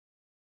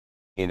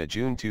 In a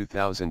June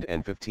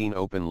 2015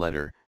 open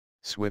letter,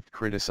 Swift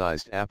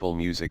criticized Apple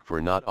Music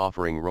for not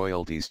offering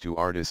royalties to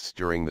artists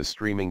during the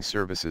streaming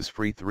service's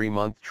free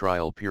 3-month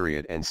trial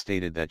period and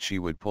stated that she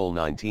would pull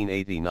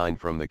 1989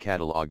 from the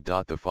catalog.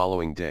 The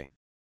following day,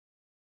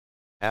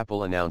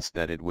 Apple announced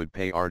that it would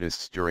pay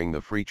artists during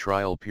the free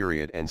trial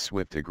period, and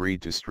Swift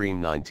agreed to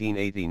stream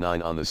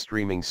 1989 on the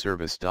streaming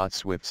service.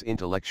 Swift's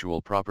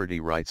intellectual property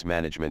rights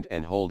management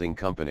and holding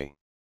company,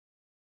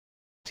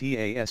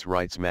 TAS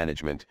Rights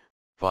Management,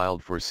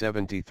 filed for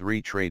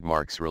 73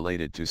 trademarks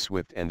related to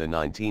Swift and the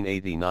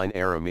 1989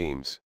 era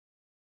memes.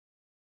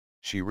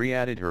 She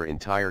re-added her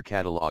entire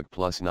catalog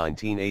plus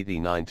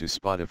 1989 to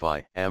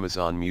Spotify,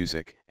 Amazon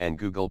Music, and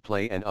Google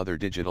Play and other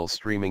digital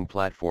streaming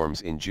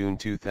platforms in June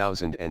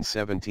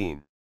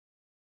 2017.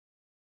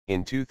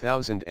 In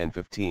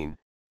 2015,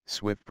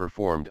 Swift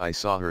performed I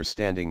Saw Her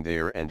Standing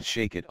There and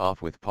Shake It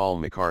Off with Paul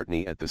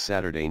McCartney at the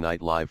Saturday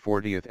Night Live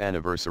 40th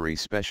Anniversary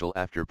Special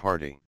After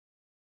Party,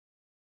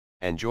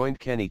 and joined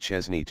Kenny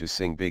Chesney to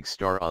sing Big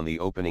Star on the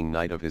opening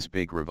night of his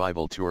big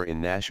revival tour in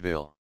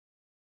Nashville.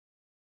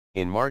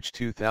 In March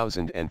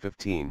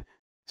 2015,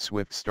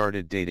 Swift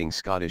started dating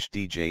Scottish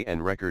DJ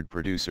and record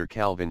producer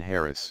Calvin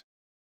Harris.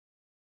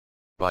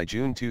 By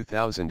June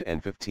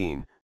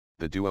 2015,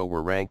 the duo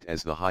were ranked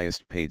as the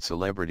highest paid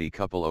celebrity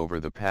couple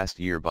over the past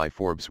year by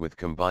Forbes with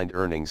combined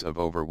earnings of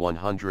over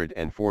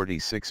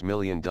 $146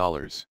 million.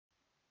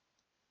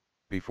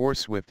 Before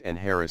Swift and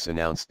Harris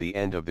announced the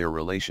end of their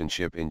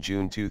relationship in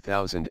June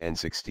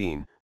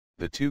 2016,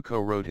 the two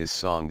co-wrote his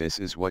song This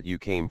Is What You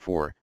Came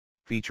For,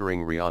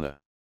 featuring Rihanna,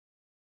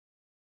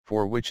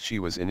 for which she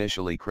was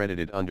initially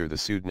credited under the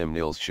pseudonym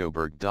Nils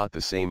Sjoberg.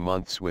 The same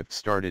month Swift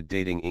started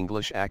dating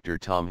English actor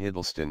Tom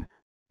Hiddleston.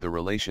 The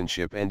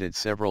relationship ended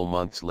several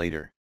months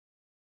later.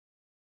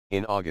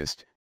 In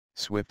August,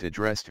 Swift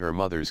addressed her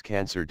mother's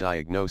cancer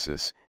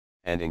diagnosis,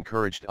 and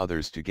encouraged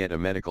others to get a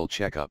medical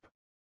checkup.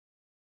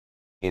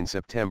 In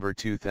September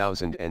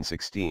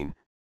 2016,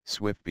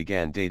 Swift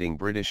began dating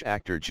British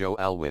actor Joe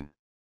Alwyn.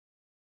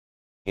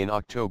 In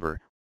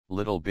October,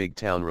 Little Big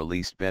Town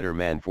released Better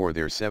Man for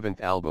their seventh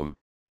album,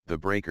 The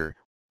Breaker,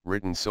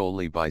 written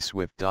solely by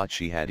Swift.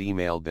 She had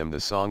emailed them the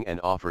song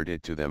and offered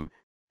it to them,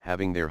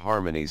 having their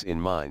harmonies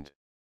in mind.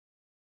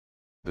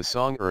 The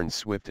song earned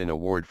Swift an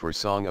award for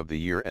Song of the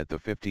Year at the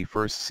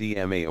 51st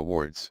CMA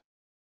Awards.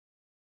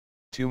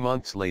 2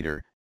 months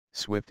later,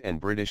 Swift and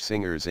British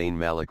singer Zayn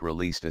Malik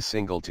released a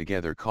single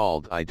together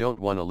called I Don't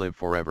Wanna Live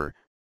Forever,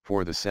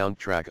 for the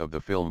soundtrack of the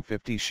film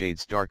 50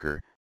 Shades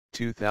Darker,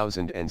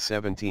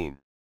 2017.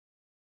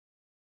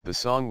 The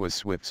song was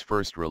Swift's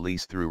first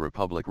release through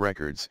Republic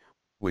Records,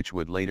 which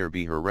would later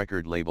be her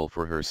record label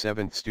for her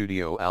seventh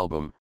studio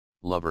album,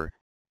 Lover,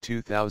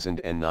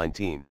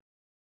 2019.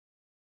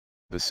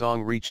 The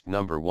song reached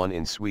number 1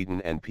 in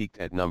Sweden and peaked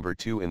at number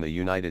 2 in the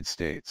United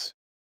States.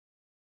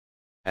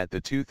 At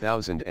the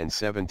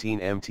 2017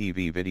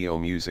 MTV Video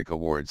Music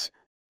Awards,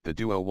 the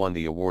duo won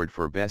the award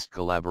for Best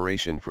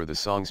Collaboration for the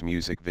song's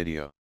music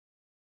video.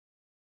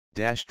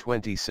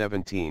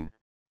 2017,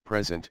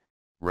 Present,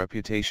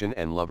 Reputation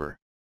and Lover.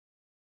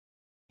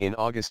 In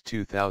August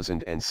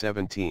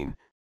 2017,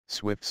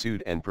 Swift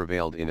sued and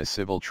prevailed in a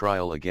civil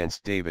trial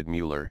against David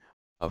Mueller,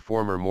 a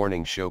former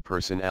morning show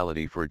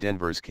personality for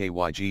Denver's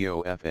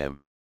KYGO-FM.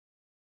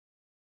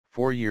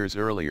 4 years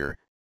earlier,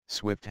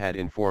 Swift had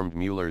informed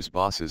Mueller's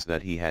bosses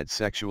that he had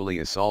sexually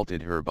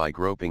assaulted her by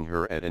groping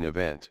her at an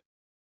event.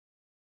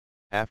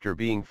 After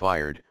being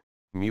fired,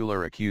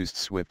 Mueller accused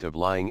Swift of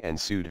lying and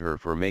sued her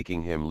for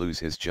making him lose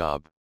his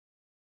job.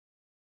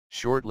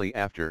 Shortly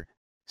after,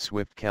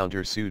 Swift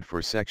counter-sued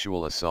for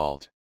sexual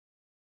assault.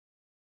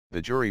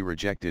 The jury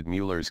rejected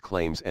Mueller's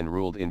claims and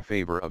ruled in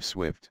favor of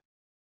Swift.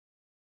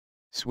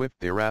 Swift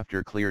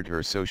thereafter cleared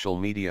her social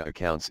media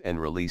accounts and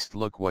released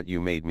Look What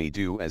You Made Me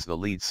Do as the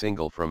lead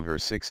single from her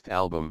sixth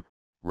album,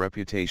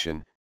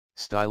 Reputation,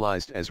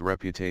 stylized as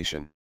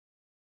Reputation.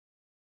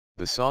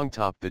 The song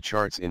topped the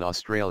charts in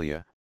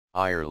Australia,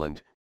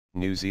 Ireland,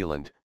 New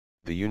Zealand,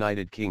 the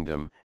United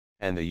Kingdom,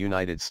 and the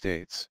United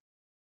States.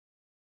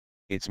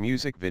 Its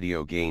music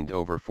video gained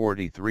over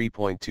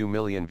 43.2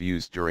 million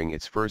views during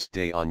its first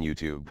day on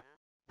YouTube,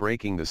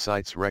 breaking the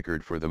site's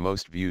record for the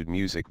most viewed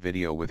music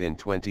video within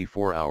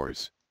 24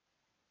 hours.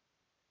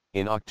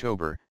 In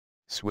October,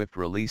 Swift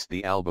released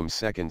the album's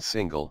second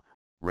single,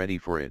 Ready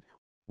For It,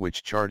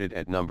 which charted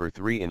at number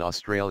 3 in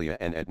Australia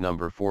and at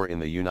number 4 in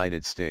the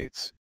United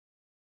States.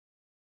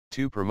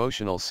 2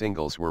 promotional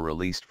singles were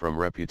released from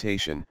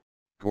Reputation,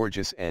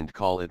 Gorgeous and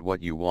Call It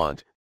What You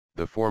Want.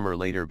 The former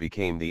later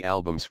became the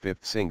album's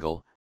 5th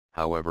single,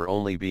 however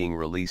only being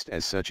released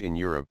as such in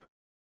Europe.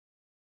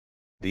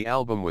 The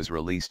album was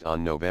released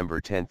on November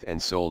 10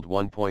 and sold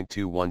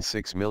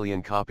 1.216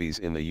 million copies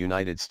in the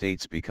United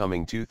States,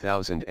 becoming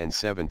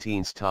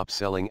 2017's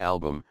top-selling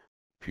album,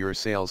 pure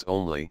sales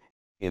only,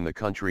 in the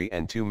country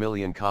and 2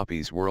 million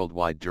copies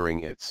worldwide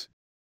during its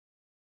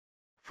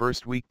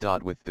first week.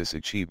 With this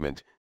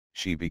achievement,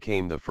 she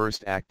became the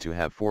first act to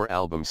have 4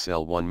 albums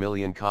sell 1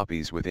 million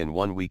copies within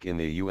 1 week in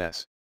the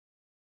US.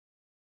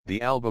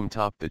 The album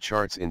topped the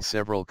charts in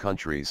several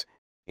countries,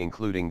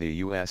 including the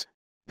US,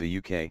 the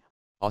UK,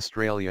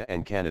 Australia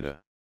and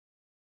Canada.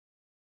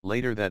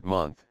 Later that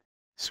month,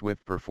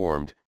 Swift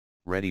performed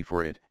Ready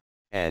For It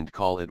and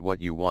Call It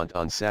What You Want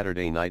on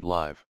Saturday Night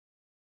Live.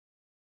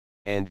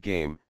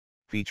 Endgame,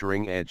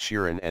 featuring Ed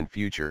Sheeran and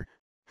Future,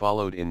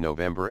 followed in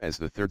November as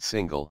the third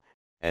single,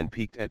 and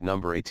peaked at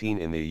number 18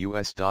 in the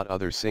US.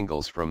 Other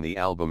singles from the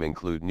album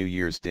include New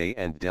Year's Day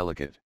and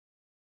Delicate,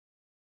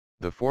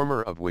 the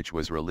former of which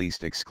was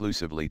released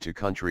exclusively to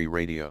country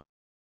radio.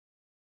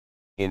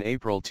 In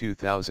April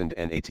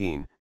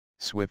 2018,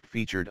 Swift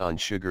featured on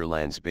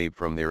Sugarland's Babe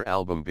from their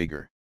album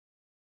Bigger.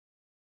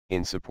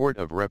 In support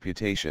of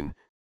Reputation,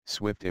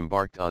 Swift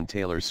embarked on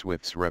Taylor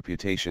Swift's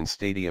Reputation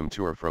Stadium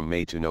Tour from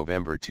May to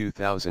November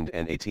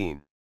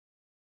 2018.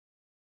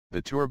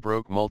 The tour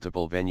broke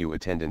multiple venue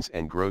attendance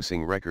and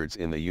grossing records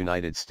in the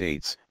United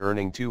States,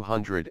 earning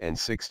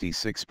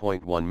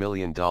 $266.1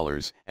 million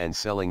and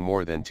selling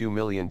more than 2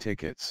 million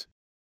tickets.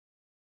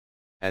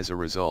 As a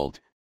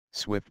result,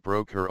 Swift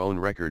broke her own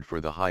record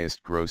for the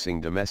highest-grossing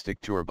domestic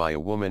tour by a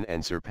woman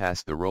and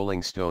surpassed the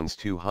Rolling Stones'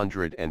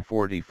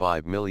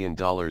 $245 million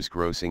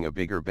grossing A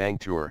Bigger Bang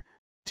Tour,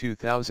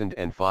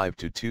 2005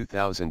 to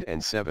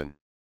 2007.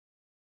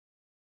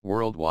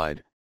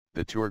 Worldwide,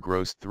 the tour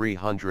grossed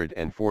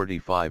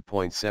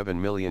 $345.7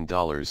 million,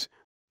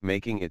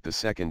 making it the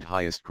second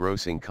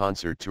highest-grossing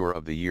concert tour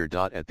of the year.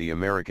 At the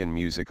American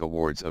Music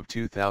Awards of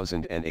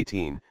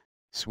 2018,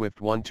 Swift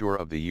won Tour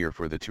of the Year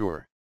for the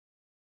tour.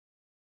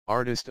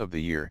 Artist of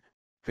the Year,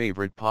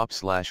 Favorite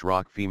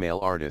Pop/Rock Female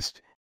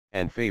Artist,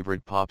 and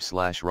Favorite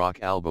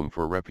Pop/Rock Album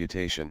for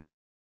Reputation.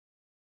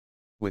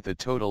 With a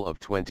total of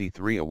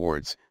 23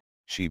 awards,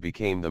 she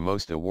became the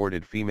most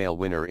awarded female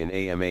winner in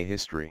AMA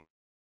history.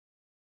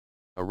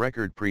 A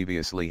record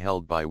previously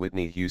held by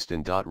Whitney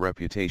Houston.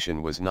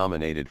 Reputation was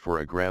nominated for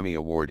a Grammy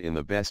Award in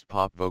the Best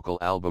Pop Vocal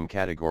Album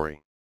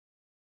category.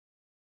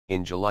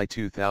 In July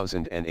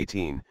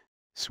 2018,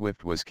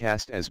 Swift was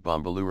cast as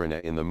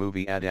Bombalurina in the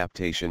movie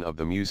adaptation of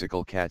the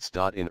musical Cats.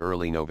 In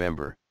early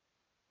November,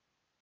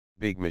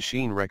 Big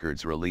Machine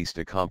Records released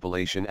a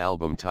compilation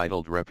album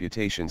titled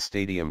Reputation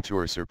Stadium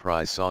Tour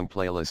Surprise Song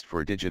Playlist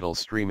for digital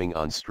streaming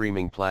on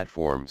streaming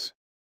platforms.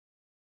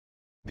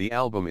 The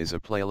album is a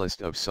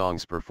playlist of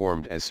songs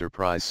performed as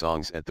surprise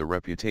songs at the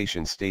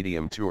Reputation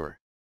Stadium Tour.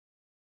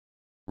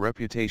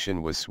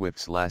 Reputation was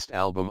Swift's last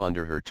album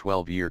under her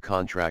 12-year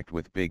contract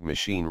with Big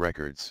Machine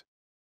Records.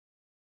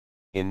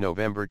 In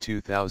November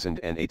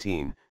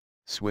 2018,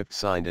 Swift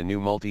signed a new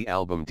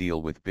multi-album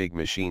deal with Big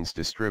Machine's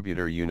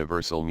distributor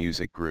Universal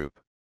Music Group.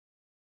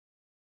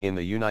 In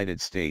the United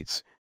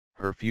States,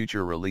 her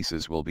future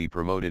releases will be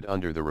promoted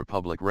under the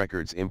Republic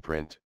Records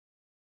imprint.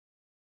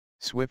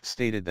 Swift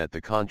stated that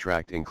the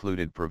contract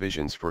included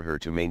provisions for her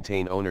to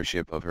maintain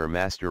ownership of her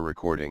master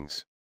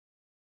recordings.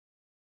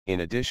 In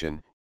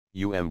addition,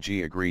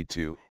 UMG agreed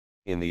to,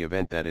 in the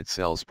event that it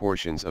sells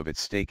portions of its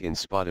stake in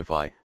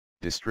Spotify,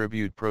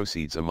 distribute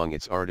proceeds among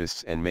its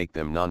artists and make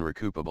them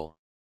non-recoupable.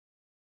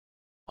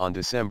 On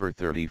December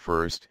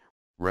 31,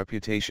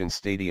 Reputation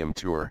Stadium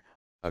Tour,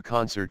 a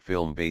concert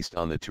film based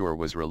on the tour,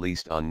 was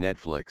released on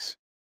Netflix.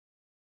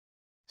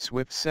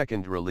 Swift's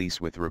second release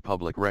with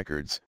Republic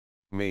Records,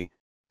 Me,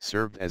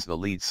 served as the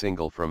lead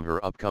single from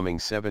her upcoming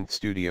 7th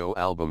studio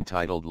album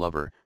titled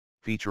Lover,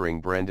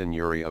 featuring Brendan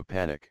Urie of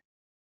Panic!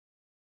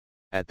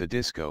 At the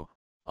Disco,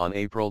 on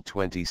April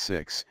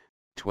 26,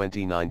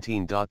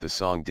 2019. The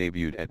song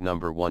debuted at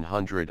number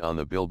 100 on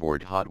the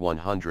Billboard Hot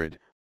 100,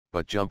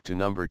 but jumped to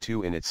number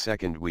 2 in its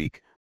second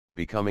week,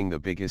 becoming the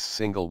biggest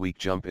single week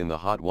jump in the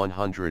Hot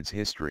 100's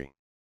history.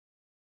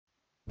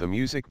 The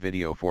music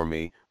video for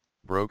Me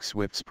broke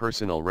Swift's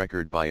personal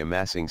record by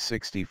amassing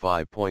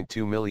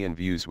 65.2 million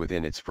views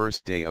within its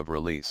first day of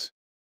release.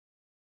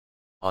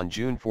 On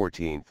June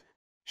 14,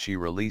 she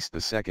released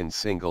the second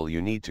single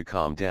You Need to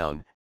Calm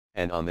Down,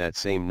 and on that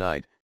same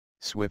night,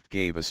 Swift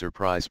gave a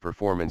surprise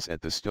performance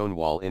at the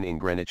Stonewall Inn in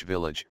Greenwich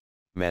Village,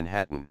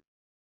 Manhattan.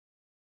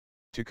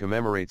 To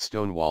commemorate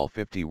Stonewall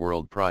 50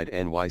 World Pride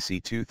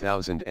NYC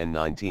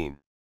 2019.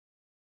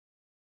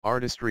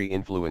 Artistry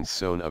influence.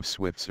 Some of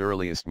Swift's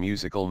earliest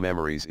musical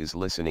memories is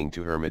listening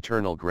to her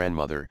maternal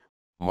grandmother,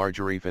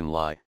 Marjorie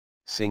Finlay,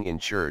 sing in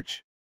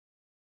church.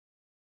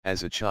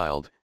 As a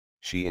child,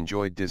 she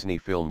enjoyed Disney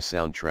film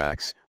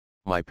soundtracks.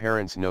 My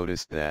parents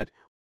noticed that,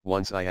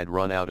 once I had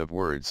run out of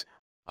words,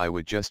 I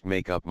would just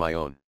make up my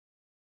own.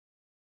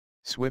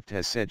 Swift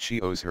has said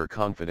she owes her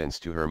confidence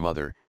to her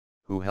mother,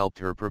 who helped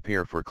her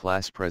prepare for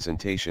class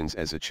presentations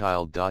as a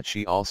child.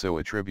 She also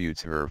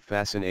attributes her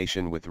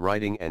fascination with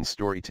writing and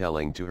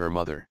storytelling to her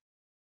mother.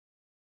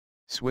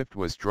 Swift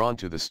was drawn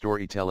to the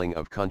storytelling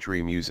of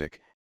country music,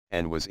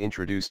 and was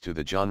introduced to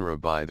the genre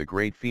by the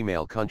great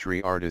female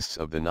country artists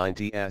of the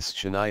 90s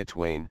Shania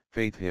Twain,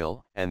 Faith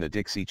Hill, and the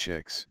Dixie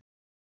Chicks.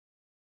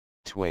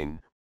 Twain,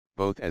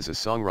 both as a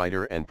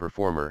songwriter and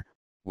performer,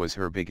 was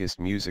her biggest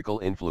musical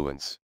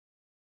influence.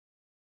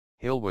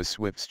 Hill was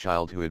Swift's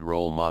childhood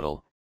role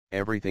model.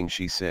 Everything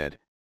she said,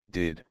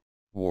 did,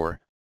 wore,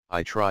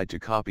 I tried to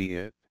copy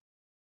it.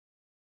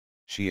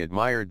 She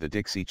admired the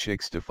Dixie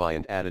Chicks'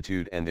 defiant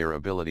attitude and their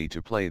ability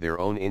to play their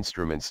own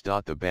instruments.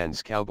 The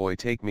band's Cowboy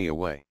Take Me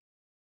Away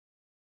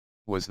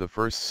was the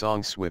first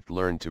song Swift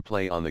learned to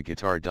play on the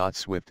guitar.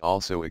 Swift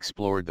also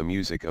explored the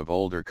music of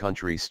older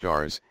country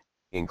stars,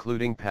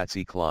 including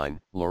Patsy Cline,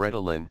 Loretta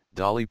Lynn,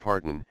 Dolly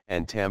Parton,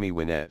 and Tammy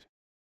Wynette.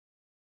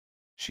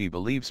 She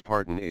believes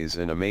Parton is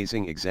an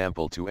amazing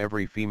example to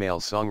every female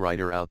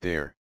songwriter out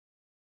there.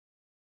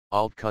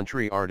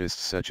 Alt-country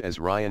artists such as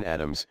Ryan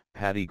Adams,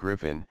 Patty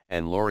Griffin,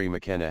 and Lori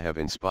McKenna have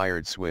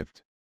inspired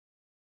Swift.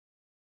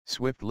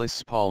 Swift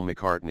lists Paul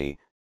McCartney,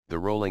 the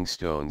Rolling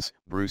Stones,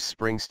 Bruce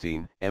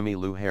Springsteen,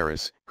 Emmylou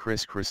Harris,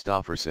 Chris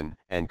Christopherson,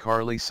 and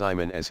Carly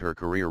Simon as her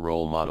career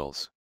role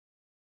models.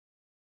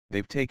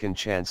 They've taken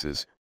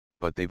chances,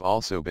 but they've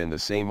also been the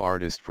same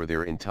artist for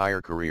their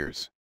entire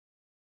careers.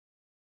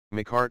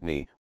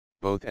 McCartney,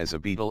 both as a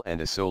Beatle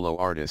and a solo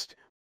artist,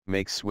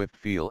 makes Swift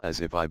feel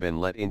as if I've been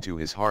let into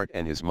his heart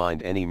and his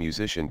mind. Any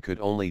musician could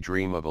only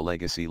dream of a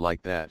legacy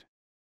like that.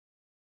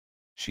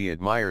 She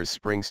admires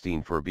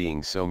Springsteen for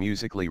being so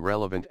musically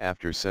relevant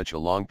after such a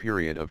long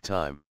period of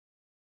time.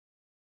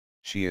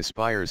 She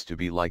aspires to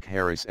be like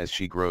Harris as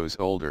she grows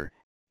older.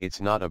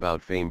 It's not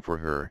about fame for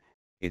her,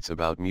 it's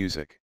about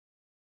music.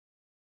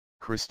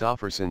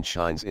 Christopherson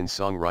shines in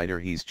songwriter.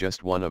 He's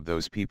just one of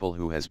those people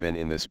who has been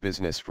in this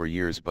business for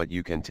years, but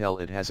you can tell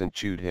it hasn't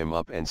chewed him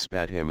up and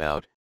spat him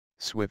out,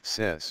 Swift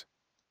says.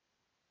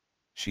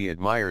 She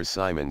admires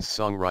Simon's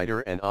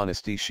songwriter and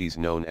honesty. She's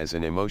known as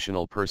an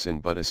emotional person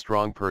but a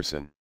strong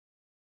person.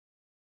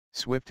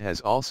 Swift has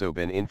also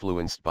been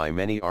influenced by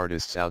many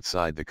artists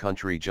outside the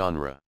country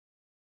genre.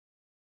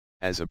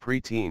 As a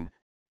preteen,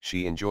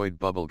 she enjoyed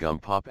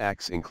bubblegum pop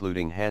acts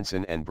including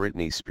Hanson and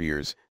Britney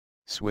Spears.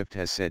 Swift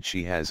has said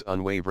she has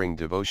unwavering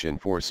devotion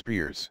for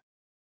Spears.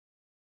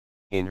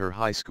 In her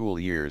high school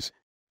years,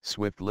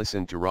 Swift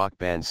listened to rock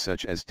bands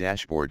such as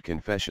Dashboard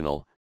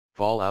Confessional,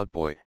 Fall Out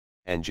Boy,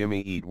 and Jimmy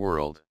Eat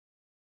World.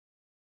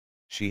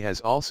 She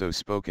has also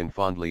spoken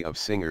fondly of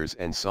singers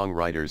and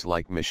songwriters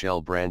like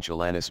Michelle Branch,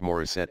 Alanis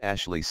Morissette,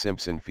 Ashlee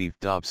Simpson, Fife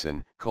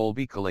Dobson,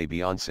 Colby Calais,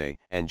 Beyoncé,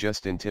 and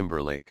Justin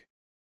Timberlake.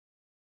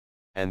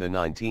 And the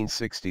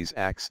 1960s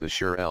acts the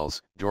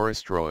Shirelles,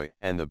 Doris Troy,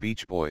 and the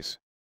Beach Boys.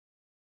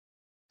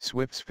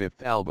 Swift's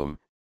fifth album,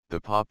 the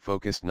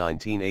pop-focused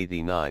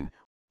 1989,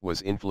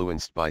 was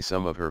influenced by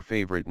some of her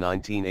favorite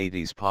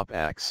 1980s pop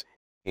acts,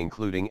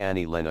 including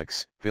Annie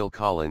Lennox, Phil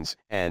Collins,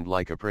 and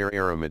Like a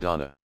Prayer-era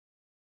Madonna.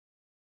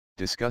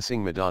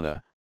 Discussing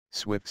Madonna,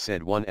 Swift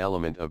said one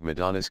element of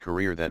Madonna's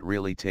career that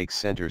really takes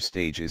center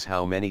stage is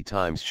how many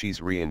times she's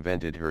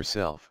reinvented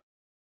herself.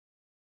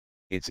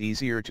 It's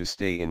easier to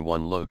stay in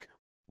one look,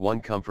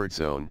 one comfort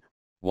zone,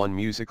 one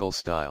musical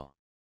style.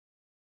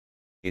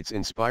 It's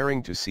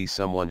inspiring to see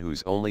someone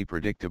whose only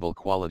predictable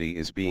quality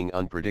is being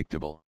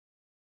unpredictable.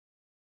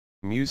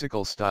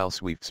 Musical style.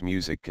 Swift's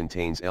music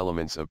contains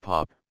elements of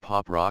pop,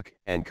 pop rock,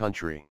 and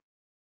country.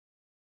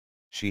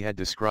 She had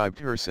described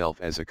herself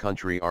as a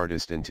country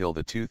artist until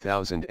the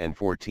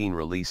 2014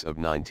 release of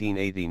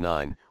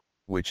 1989,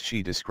 which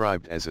she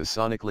described as a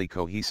sonically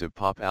cohesive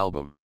pop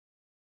album.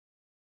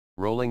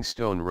 Rolling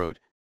Stone wrote,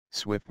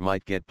 "Swift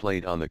might get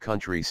played on the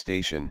country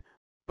station,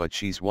 but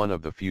she's one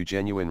of the few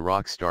genuine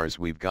rock stars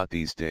we've got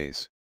these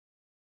days."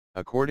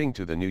 According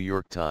to the New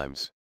York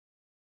Times,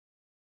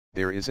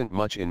 there isn't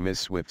much in Miss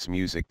Swift's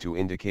music to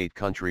indicate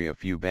country. A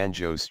few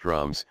banjo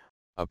strums,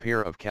 a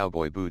pair of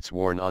cowboy boots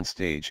worn on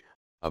stage,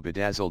 a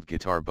bedazzled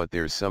guitar, but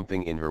there's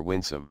something in her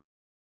winsome,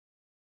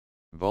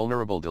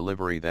 vulnerable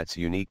delivery that's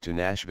unique to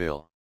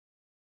Nashville.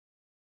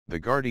 The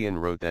Guardian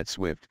wrote that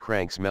Swift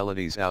cranks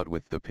melodies out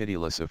with the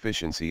pitiless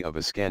efficiency of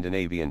a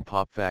Scandinavian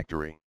pop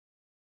factory.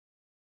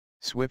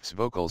 Swift's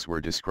vocals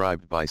were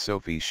described by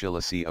Sophie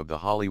Shillasey of The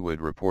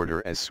Hollywood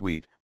Reporter as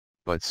sweet,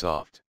 but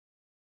soft.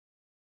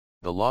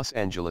 The Los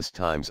Angeles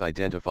Times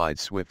identified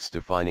Swift's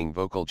defining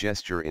vocal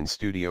gesture in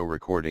studio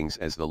recordings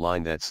as the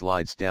line that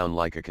slides down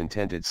like a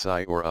contented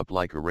sigh or up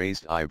like a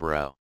raised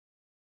eyebrow,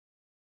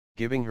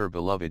 giving her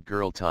beloved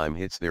girl time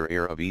hits their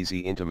air of easy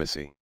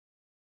intimacy.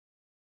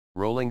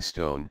 Rolling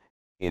Stone,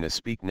 in a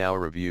Speak Now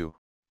review,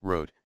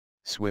 wrote,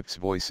 "Swift's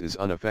voice is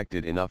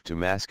unaffected enough to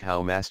mask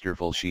how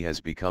masterful she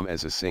has become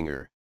as a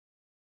singer.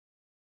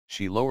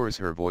 She lowers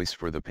her voice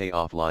for the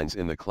payoff lines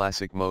in the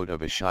classic mode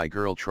of a shy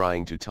girl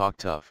trying to talk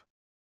tough."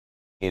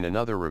 In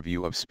another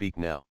review of Speak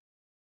Now,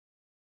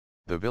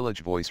 The Village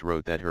Voice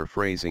wrote that her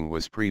phrasing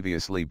was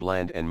previously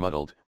bland and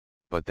muddled,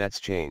 but that's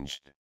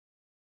changed.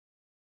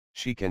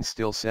 She can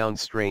still sound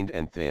strained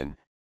and thin,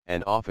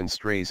 and often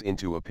strays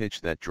into a pitch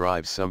that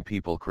drives some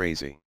people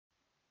crazy.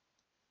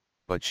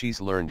 But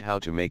she's learned how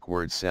to make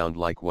words sound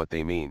like what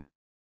they mean.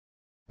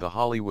 The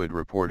Hollywood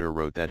Reporter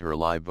wrote that her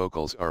live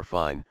vocals are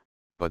fine,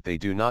 but they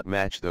do not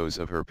match those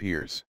of her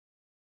peers.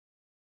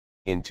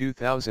 In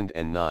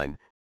 2009,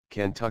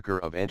 Ken Tucker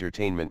of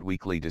Entertainment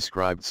Weekly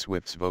described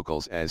Swift's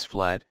vocals as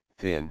flat,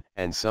 thin,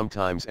 and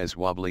sometimes as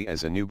wobbly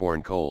as a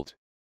newborn colt.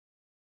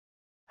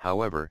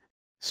 However,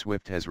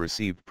 Swift has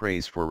received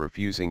praise for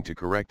refusing to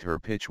correct her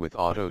pitch with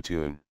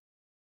auto-tune.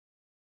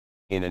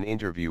 In an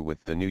interview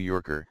with The New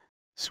Yorker,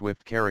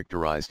 Swift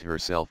characterized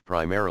herself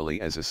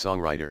primarily as a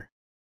songwriter.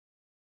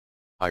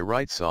 "I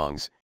write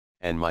songs,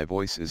 and my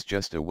voice is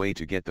just a way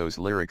to get those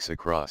lyrics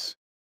across."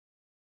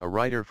 A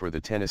writer for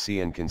the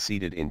Tennessean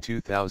conceded in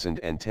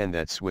 2010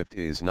 that Swift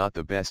is not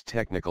the best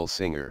technical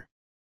singer,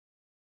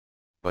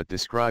 but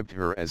described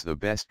her as the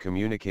best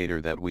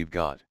communicator that we've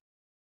got.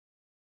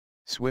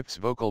 Swift's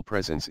vocal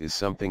presence is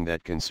something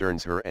that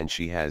concerns her, and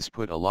she has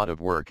put a lot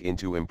of work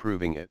into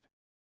improving it.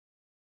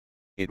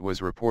 It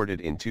was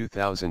reported in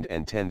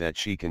 2010 that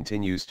she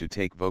continues to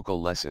take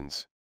vocal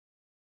lessons.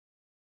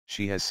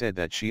 She has said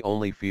that she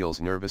only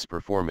feels nervous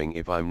performing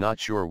if I'm not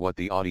sure what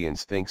the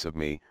audience thinks of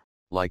me,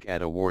 like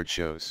at award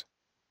shows.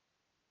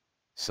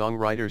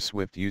 Songwriter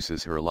Swift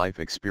uses her life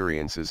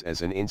experiences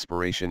as an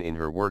inspiration in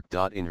her work.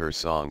 In her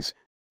songs,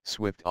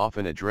 Swift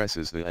often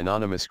addresses the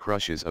anonymous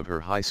crushes of her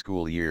high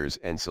school years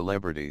and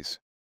celebrities.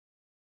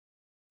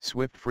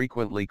 Swift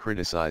frequently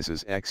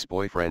criticizes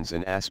ex-boyfriends,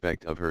 an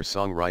aspect of her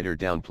songwriter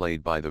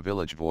downplayed by the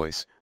Village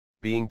Voice.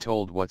 Being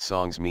told what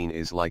songs mean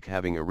is like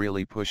having a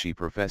really pushy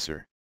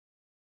professor.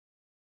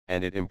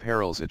 And it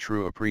imperils a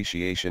true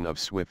appreciation of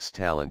Swift's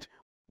talent,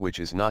 which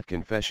is not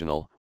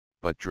confessional,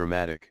 but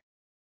dramatic.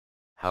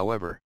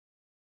 However,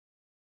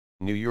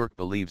 New York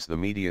believes the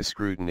media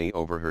scrutiny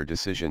over her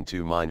decision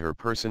to mine her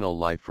personal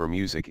life for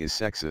music is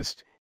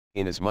sexist,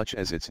 inasmuch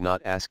as it's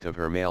not asked of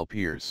her male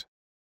peers.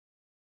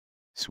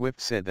 Swift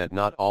said that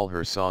not all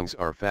her songs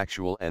are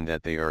factual and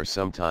that they are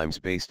sometimes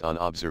based on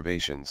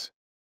observations.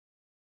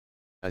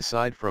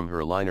 Aside from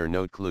her liner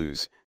note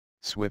clues,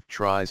 Swift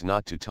tries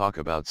not to talk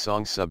about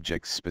song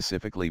subjects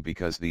specifically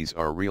because these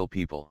are real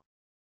people.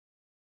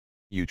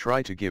 You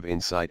try to give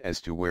insight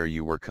as to where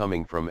you were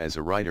coming from as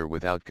a writer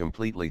without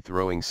completely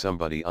throwing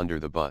somebody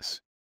under the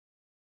bus.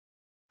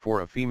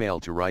 For a female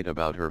to write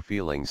about her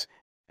feelings,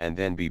 and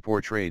then be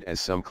portrayed as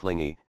some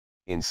clingy,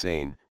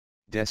 insane,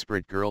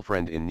 desperate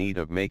girlfriend in need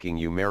of making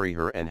you marry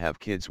her and have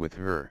kids with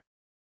her.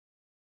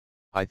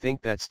 I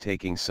think that's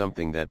taking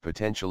something that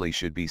potentially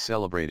should be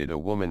celebrated, a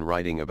woman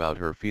writing about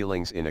her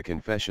feelings in a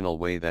confessional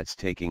way, that's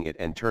taking it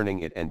and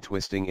turning it and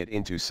twisting it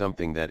into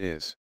something that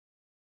is,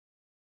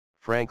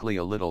 frankly,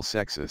 a little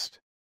sexist.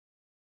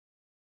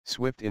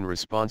 Swift in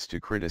response to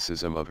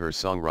criticism of her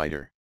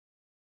songwriter.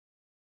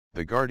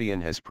 The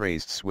Guardian has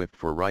praised Swift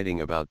for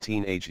writing about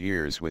teenage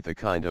years with a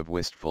kind of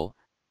wistful,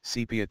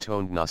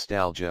 sepia-toned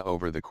nostalgia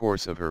over the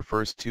course of her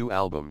first two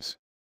albums.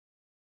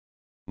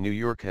 New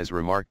York has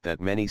remarked that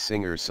many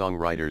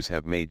singer-songwriters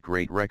have made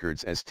great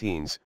records as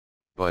teens,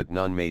 but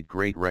none made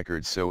great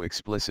records so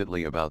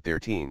explicitly about their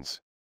teens.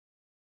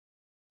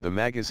 The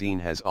magazine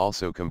has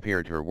also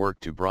compared her work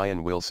to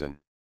Brian Wilson.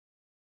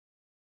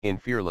 In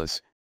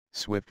Fearless,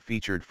 Swift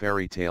featured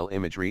fairy tale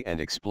imagery and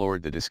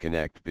explored the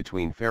disconnect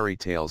between fairy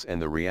tales and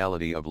the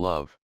reality of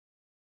love.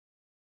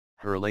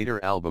 Her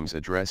later albums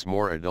address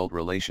more adult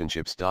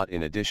relationships.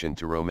 In addition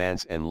to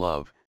romance and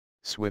love,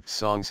 Swift's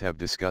songs have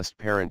discussed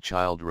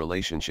parent-child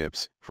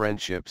relationships,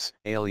 friendships,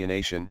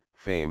 alienation,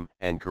 fame,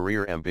 and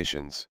career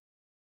ambitions.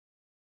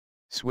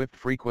 Swift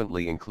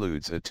frequently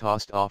includes a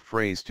tossed-off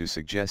phrase to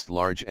suggest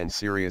large and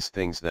serious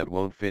things that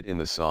won't fit in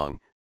the song,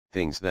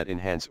 things that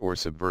enhance or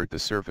subvert the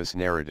surface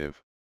narrative.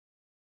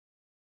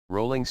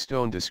 Rolling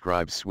Stone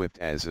describes Swift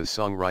as a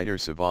songwriter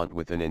savant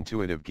with an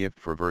intuitive gift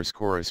for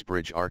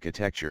verse-chorus-bridge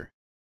architecture.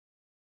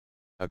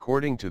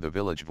 According to the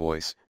Village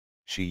Voice,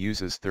 she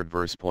uses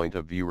third-verse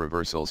point-of-view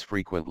reversals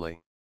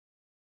frequently.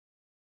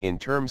 In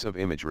terms of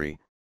imagery,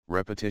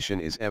 repetition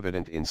is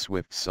evident in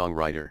Swift's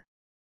songwriter.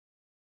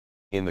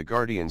 In The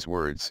Guardian's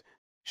words,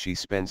 she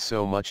spends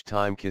so much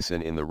time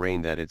kissing in the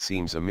rain that it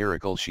seems a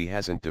miracle she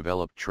hasn't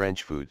developed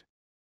trench foot.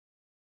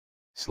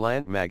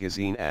 Slant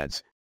magazine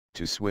adds,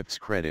 to Swift's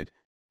credit,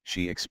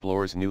 she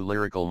explores new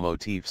lyrical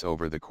motifs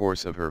over the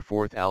course of her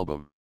fourth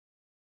album.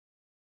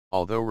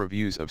 Although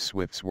reviews of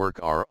Swift's work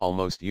are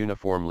almost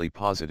uniformly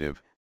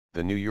positive,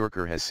 The New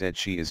Yorker has said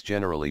she is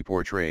generally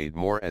portrayed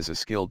more as a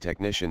skilled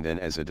technician than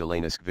as a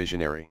Delanesque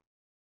visionary.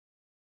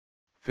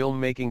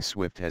 Filmmaking.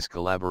 Swift has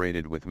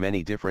collaborated with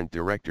many different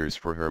directors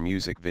for her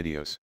music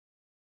videos.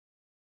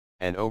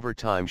 And over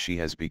time she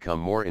has become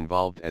more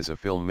involved as a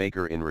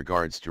filmmaker in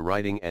regards to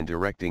writing and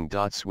directing.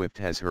 Swift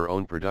has her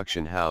own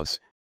production house,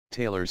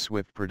 Taylor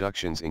Swift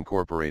Productions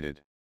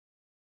Incorporated,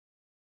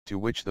 to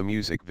which the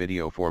music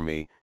video For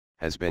Me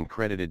has been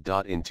credited.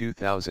 In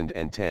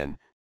 2010,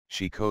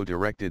 she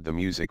co-directed the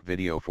music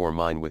video for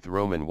Mine with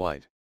Roman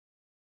White.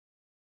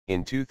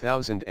 In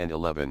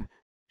 2011,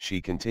 she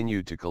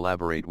continued to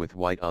collaborate with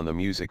White on the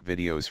music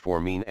videos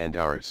for Mean and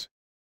Ours.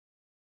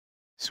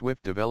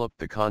 Swift developed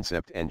the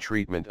concept and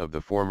treatment of the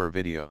former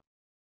video.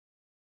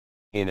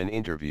 In an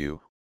interview,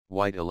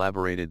 White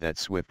elaborated that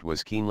Swift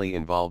was keenly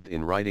involved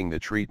in writing the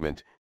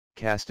treatment,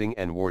 casting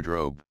and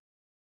wardrobe.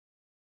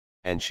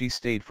 And she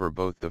stayed for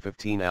both the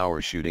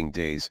 15-hour shooting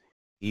days,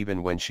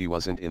 even when she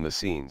wasn't in the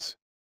scenes.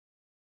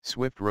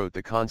 Swift wrote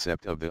the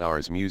concept of the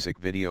Ours music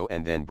video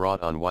and then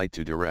brought on White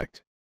to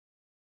direct,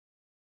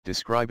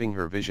 describing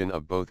her vision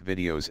of both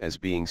videos as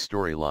being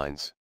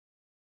storylines.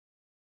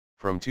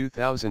 From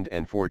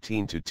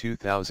 2014 to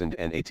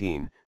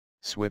 2018,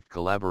 Swift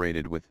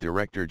collaborated with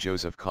director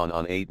Joseph Kahn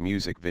on 8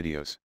 music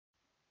videos.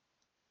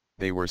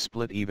 They were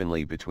split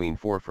evenly between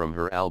 4 from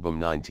her album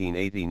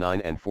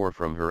 1989 and 4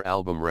 from her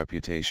album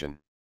Reputation.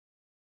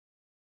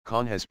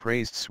 Kahn has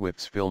praised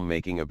Swift's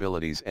filmmaking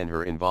abilities and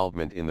her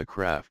involvement in the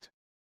craft.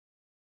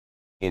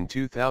 In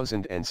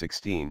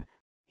 2016,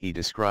 he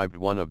described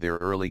one of their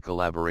early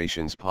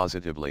collaborations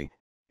positively,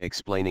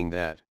 explaining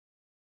that,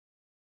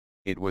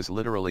 "It was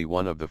literally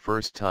one of the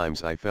first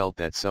times I felt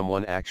that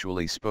someone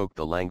actually spoke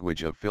the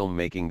language of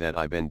filmmaking that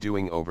I've been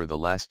doing over the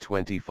last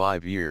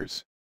 25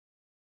 years.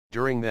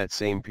 During that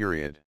same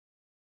period,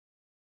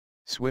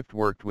 Swift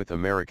worked with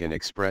American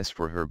Express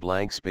for her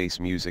Blank Space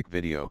music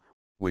video,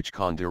 which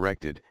Khan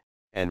directed,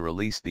 and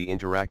released the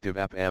interactive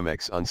app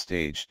Amex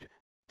Unstaged,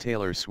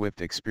 Taylor Swift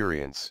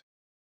Experience.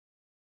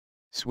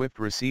 Swift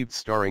received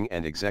starring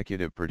and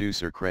executive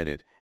producer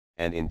credit,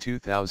 and in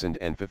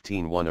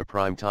 2015 won a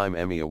Primetime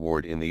Emmy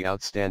Award in the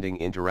Outstanding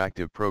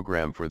Interactive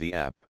Program for the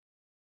app.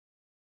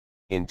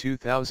 In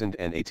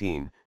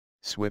 2018,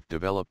 Swift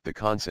developed the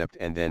concept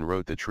and then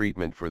wrote the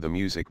treatment for the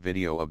music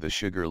video of the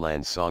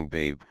Sugarland song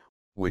Babe,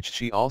 which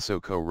she also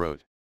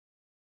co-wrote.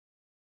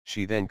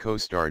 She then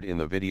co-starred in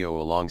the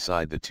video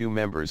alongside the two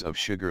members of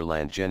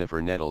Sugarland,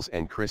 Jennifer Nettles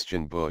and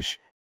Christian Bush,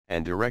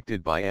 and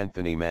directed by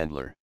Anthony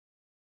Mandler.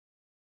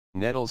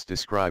 Nettles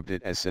described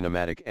it as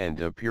cinematic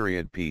and a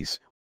period piece,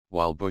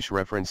 while Bush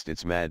referenced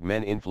its Mad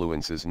Men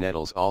influences.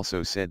 Nettles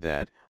also said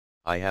that,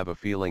 "I have a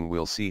feeling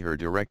we'll see her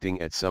directing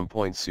at some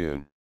point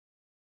soon.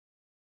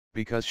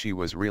 Because she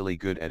was really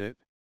good at it."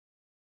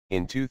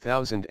 In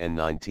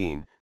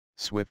 2019,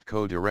 Swift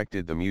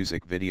co-directed the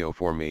music video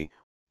for Me,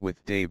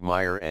 with Dave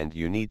Meyer, and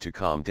You Need to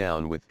Calm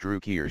Down with Drew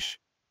Kirsch.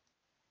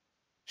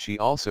 She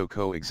also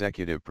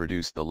co-executive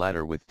produced the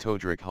latter with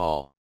Todrick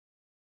Hall.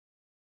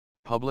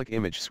 Public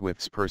image.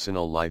 Swift's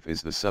personal life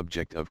is the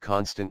subject of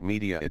constant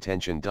media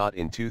attention.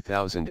 In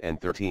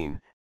 2013,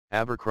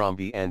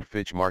 Abercrombie &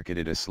 Fitch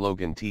marketed a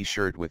slogan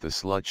T-shirt with a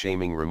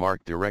slut-shaming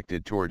remark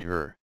directed toward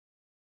her.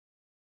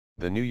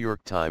 The New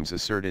York Times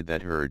asserted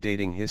that her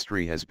dating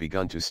history has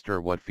begun to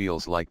stir what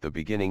feels like the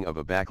beginning of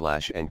a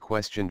backlash, and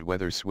questioned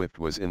whether Swift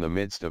was in the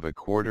midst of a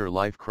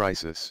quarter-life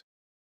crisis.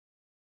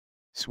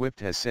 Swift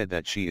has said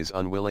that she is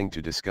unwilling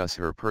to discuss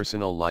her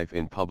personal life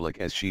in public,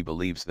 as she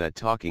believes that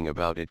talking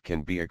about it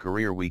can be a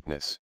career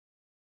weakness.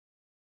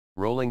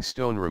 Rolling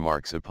Stone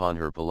remarks upon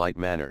her polite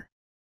manner.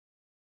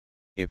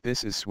 "If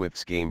this is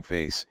Swift's game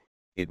face,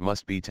 it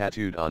must be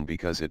tattooed on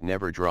because it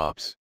never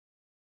drops."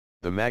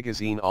 The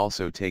magazine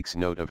also takes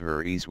note of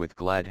her ease with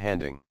glad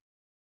handing.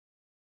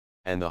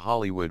 And The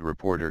Hollywood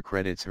Reporter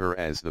credits her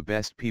as the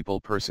best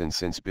people person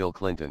since Bill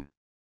Clinton.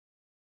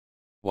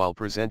 While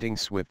presenting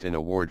Swift an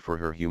award for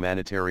her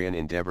humanitarian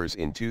endeavors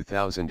in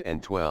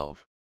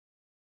 2012,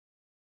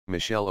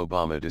 Michelle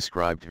Obama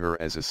described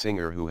her as a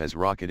singer who has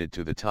rocketed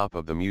to the top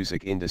of the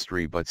music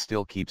industry but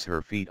still keeps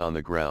her feet on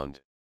the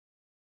ground.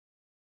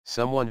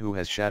 Someone who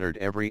has shattered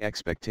every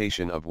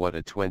expectation of what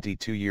a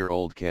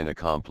 22-year-old can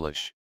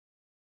accomplish.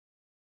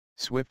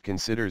 Swift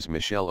considers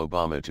Michelle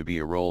Obama to be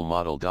a role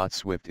model.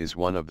 Swift is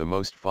one of the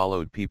most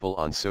followed people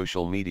on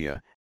social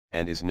media,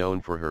 and is known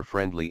for her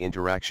friendly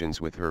interactions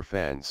with her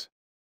fans.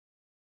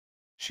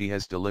 She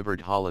has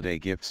delivered holiday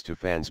gifts to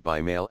fans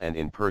by mail and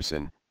in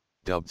person,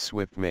 dubbed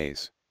Swift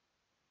Maze.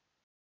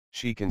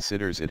 She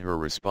considers it her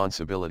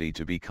responsibility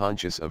to be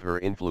conscious of her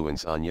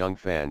influence on young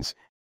fans,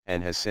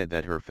 and has said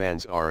that her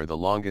fans are the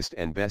longest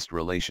and best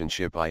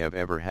relationship I have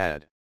ever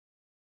had.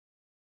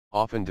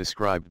 Often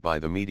described by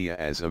the media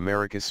as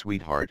America's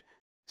sweetheart,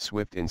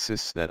 Swift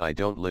insists that I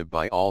don't live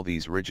by all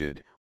these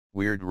rigid,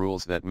 weird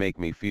rules that make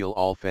me feel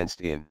all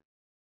fenced in.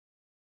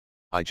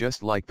 I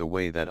just like the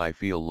way that I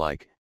feel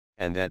like,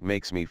 and that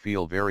makes me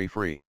feel very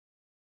free.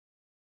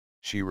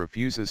 She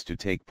refuses to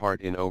take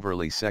part in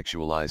overly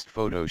sexualized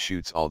photo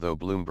shoots, although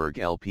Bloomberg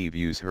LP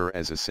views her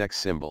as a sex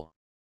symbol.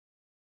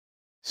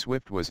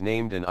 Swift was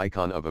named an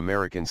icon of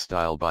American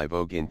style by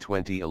Vogue in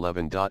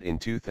 2011. In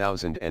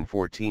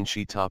 2014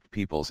 she topped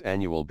People's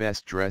annual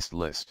Best Dressed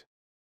list.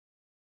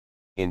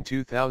 In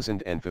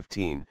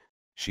 2015,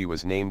 she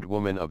was named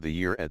Woman of the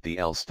Year at the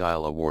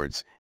LifeStyle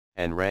Awards,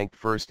 and ranked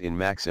first in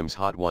Maxim's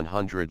Hot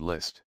 100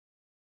 list.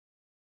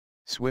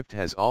 Swift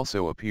has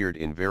also appeared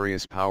in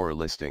various power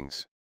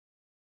listings.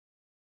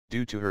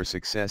 Due to her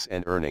success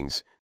and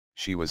earnings,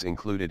 she was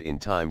included in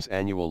Time's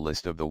annual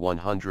list of the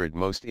 100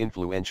 most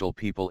influential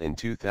people in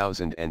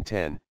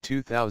 2010,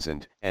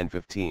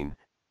 2015,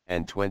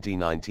 and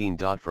 2019.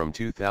 From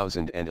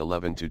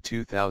 2011 to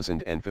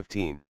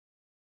 2015.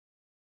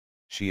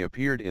 She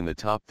appeared in the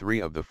top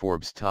 3 of the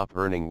Forbes top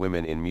earning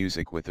women in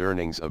music with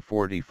earnings of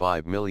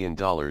 $45 million,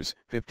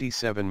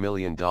 $57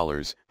 million,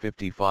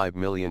 $55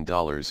 million,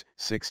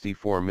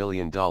 $64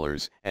 million,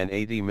 and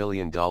 $80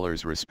 million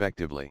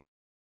respectively.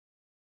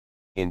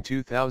 In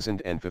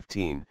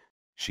 2015,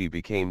 she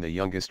became the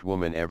youngest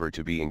woman ever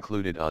to be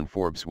included on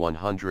Forbes'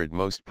 100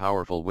 Most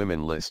Powerful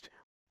Women list,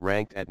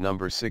 ranked at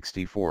number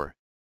 64.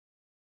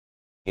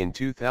 In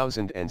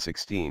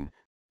 2016,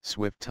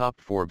 Swift topped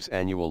Forbes'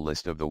 annual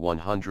list of the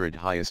 100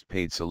 highest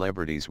paid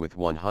celebrities with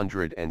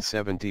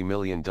 $170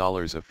 million,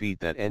 a feat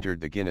that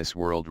entered the Guinness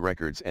World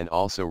Records and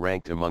also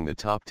ranked among the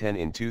top 10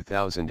 in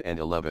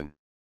 2011.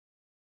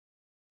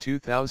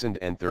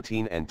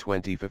 2013 and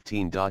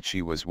 2015.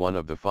 She was one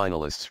of the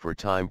finalists for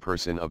Time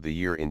Person of the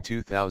Year in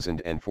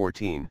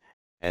 2014,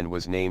 and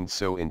was named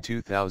so in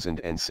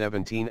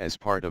 2017 as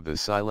part of the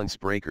silence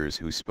breakers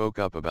who spoke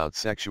up about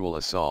sexual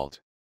assault.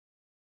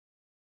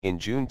 In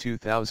June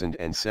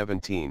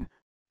 2017,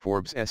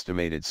 Forbes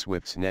estimated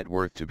Swift's net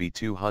worth to be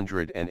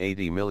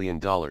 $280 million.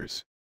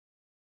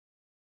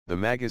 The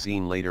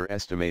magazine later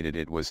estimated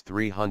it was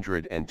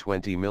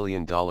 $320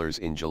 million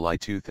in July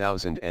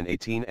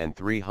 2018 and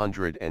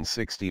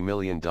 $360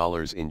 million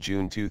in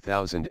June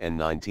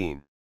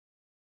 2019.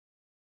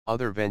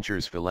 Other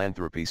ventures: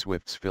 philanthropy.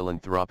 Swift's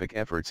philanthropic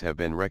efforts have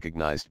been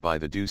recognized by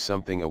the Do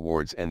Something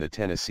Awards and the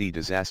Tennessee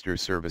Disaster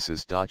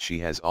Services. She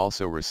has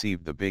also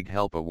received the Big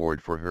Help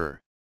Award for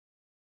her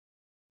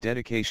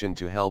dedication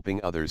to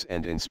helping others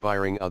and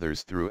inspiring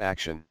others through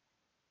action,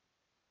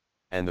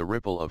 and the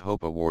Ripple of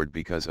Hope Award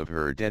because of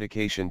her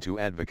dedication to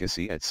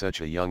advocacy at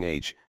such a young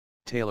age.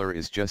 Taylor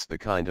is just the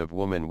kind of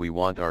woman we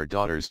want our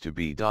daughters to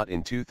be.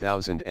 In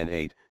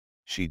 2008,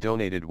 she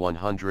donated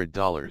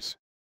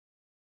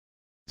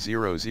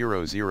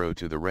 $100,000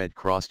 to the Red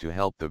Cross to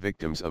help the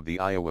victims of the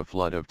Iowa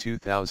flood of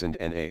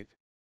 2008.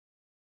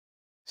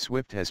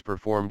 Swift has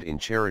performed in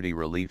charity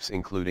reliefs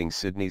including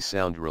Sydney's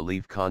Sound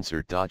Relief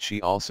Concert.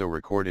 She also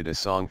recorded a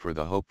song for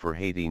the Hope for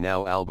Haiti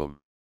Now album.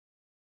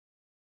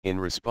 In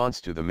response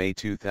to the May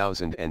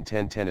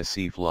 2010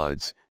 Tennessee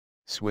floods,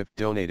 Swift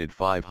donated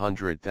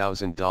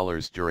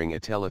 $500,000 during a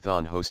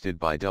telethon hosted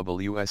by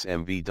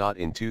WSMV.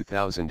 In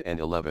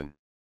 2011,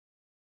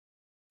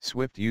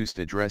 Swift used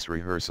a dress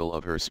rehearsal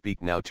of her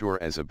Speak Now tour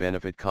as a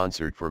benefit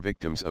concert for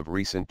victims of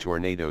recent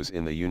tornadoes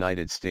in the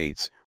United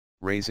States,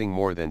 raising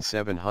more than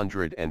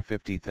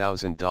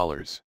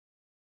 $750,000.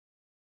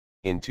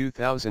 In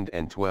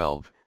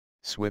 2012,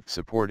 Swift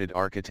supported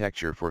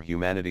Architecture for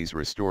Humanity's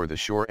Restore the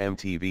Shore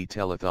MTV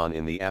telethon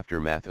in the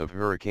aftermath of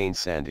Hurricane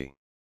Sandy.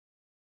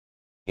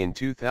 In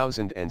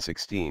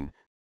 2016,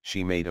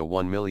 she made a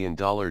 $1 million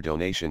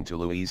donation to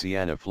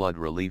Louisiana flood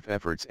relief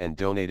efforts and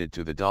donated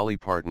to the Dolly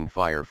Parton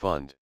Fire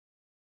Fund.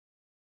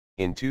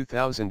 In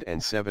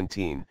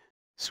 2017,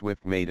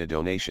 Swift made a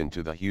donation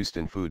to the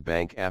Houston Food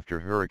Bank after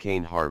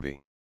Hurricane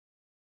Harvey.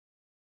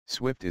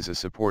 Swift is a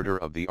supporter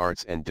of the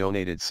arts and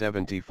donated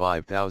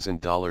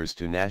 $75,000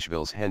 to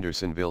Nashville's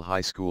Hendersonville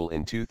High School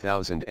in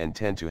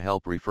 2010 to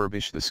help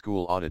refurbish the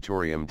school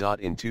auditorium.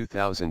 In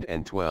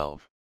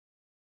 2012,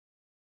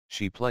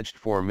 she pledged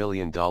 $4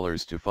 million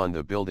to fund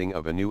the building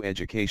of a new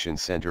education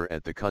center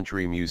at the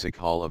Country Music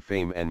Hall of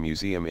Fame and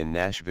Museum in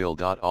Nashville.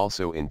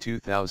 Also in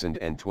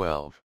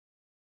 2012,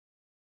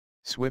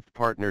 Swift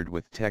partnered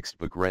with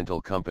textbook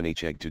rental company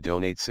Chegg to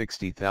donate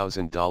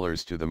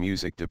 $60,000 to the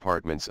music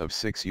departments of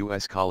 6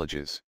 U.S.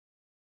 colleges.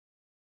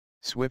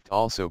 Swift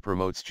also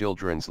promotes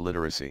children's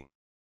literacy.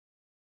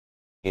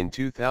 In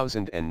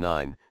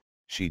 2009,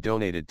 she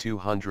donated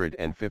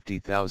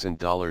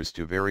 $250,000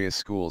 to various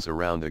schools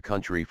around the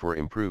country for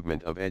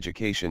improvement of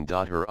education.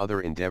 Her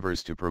other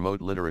endeavors to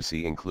promote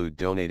literacy include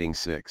donating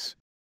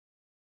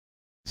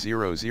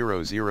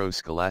 6,000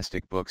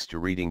 scholastic books to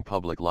Reading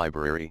Public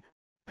Library,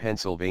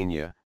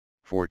 Pennsylvania,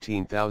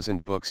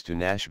 14,000 books to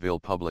Nashville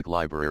Public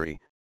Library,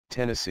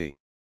 Tennessee,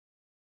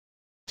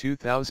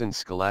 2,000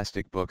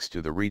 scholastic books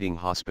to the Reading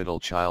Hospital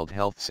Child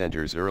Health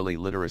Center's Early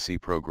Literacy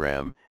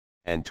Program,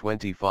 and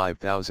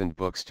 25,000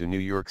 books to New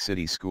York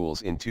City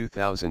schools in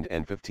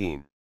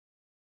 2015.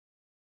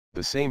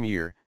 The same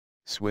year,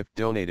 Swift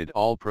donated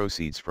all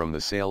proceeds from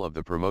the sale of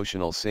the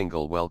promotional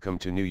single Welcome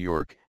to New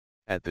York,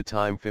 at the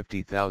time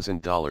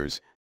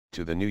 $50,000,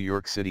 to the New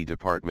York City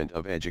Department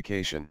of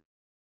Education.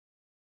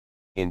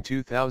 In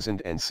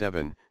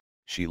 2007,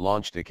 she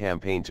launched a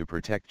campaign to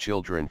protect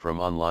children from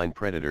online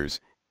predators,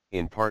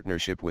 in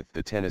partnership with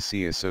the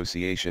Tennessee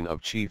Association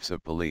of Chiefs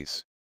of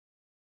Police.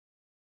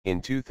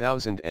 In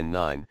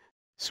 2009,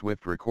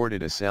 Swift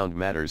recorded a Sound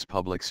Matters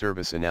public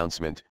service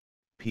announcement,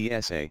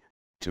 PSA,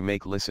 to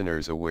make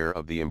listeners aware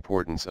of the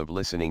importance of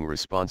listening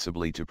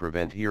responsibly to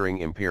prevent hearing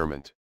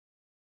impairment.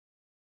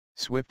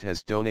 Swift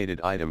has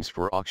donated items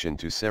for auction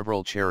to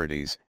several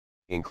charities,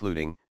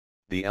 including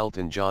the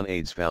Elton John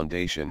AIDS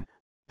Foundation,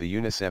 the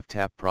UNICEF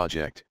TAP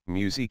Project,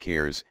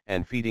 MusiCares,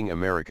 and Feeding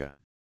America.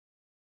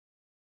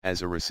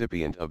 As a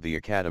recipient of the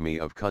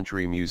Academy of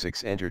Country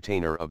Music's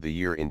Entertainer of the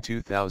Year in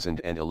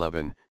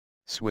 2011,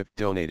 Swift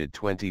donated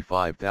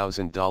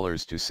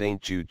 $25,000 to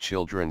St. Jude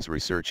Children's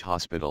Research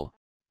Hospital,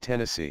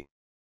 Tennessee.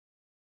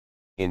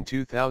 In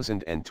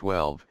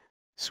 2012,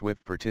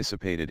 Swift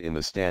participated in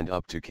the Stand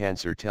Up to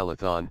Cancer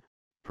telethon,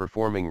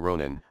 performing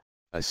Ronan,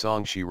 a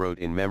song she wrote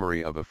in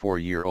memory of a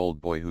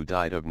 4-year-old boy who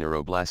died of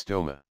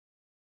neuroblastoma.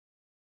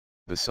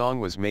 The song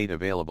was made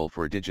available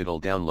for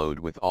digital download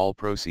with all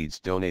proceeds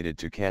donated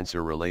to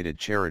cancer-related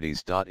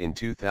charities. In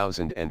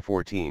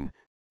 2014,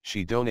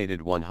 she donated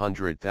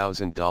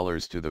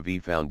 $100,000 to the V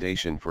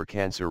Foundation for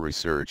Cancer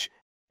Research,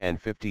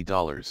 and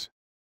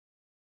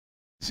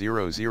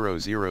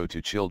 $50,000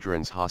 to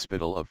Children's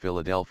Hospital of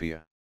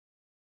Philadelphia.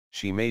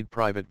 She made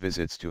private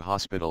visits to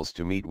hospitals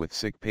to meet with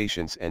sick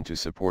patients and to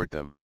support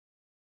them.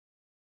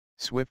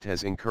 Swift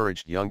has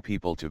encouraged young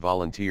people to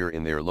volunteer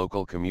in their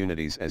local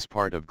communities as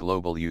part of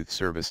Global Youth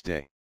Service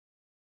Day.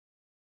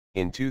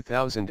 In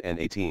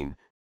 2018,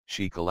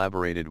 she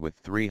collaborated with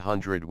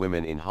 300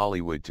 women in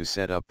Hollywood to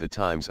set up the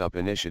Time's Up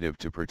initiative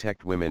to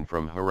protect women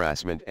from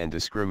harassment and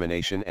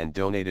discrimination and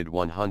donated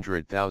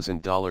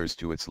 $100,000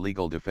 to its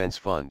legal defense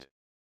fund.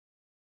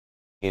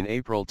 In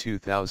April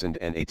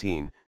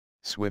 2018,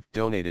 Swift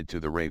donated to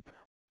the Rape,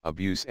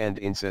 Abuse and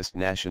Incest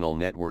National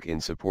Network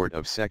in support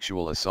of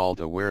Sexual Assault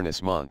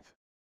Awareness Month.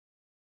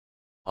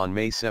 On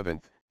May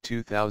 7,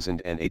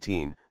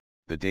 2018,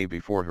 the day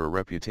before her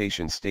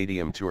Reputation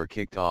Stadium tour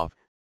kicked off,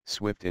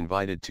 Swift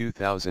invited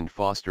 2,000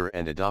 foster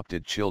and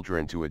adopted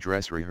children to a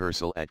dress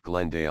rehearsal at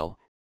Glendale,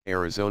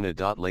 Arizona.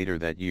 Later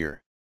that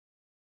year,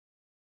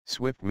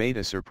 Swift made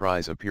a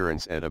surprise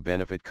appearance at a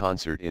benefit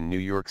concert in New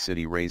York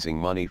City raising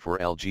money for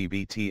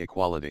LGBT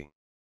equality.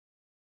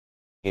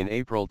 In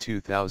April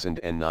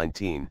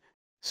 2019,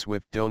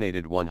 Swift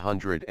donated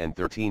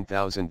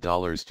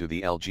 $113,000 to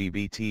the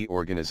LGBT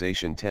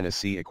organization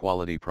Tennessee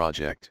Equality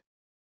Project.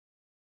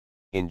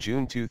 In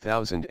June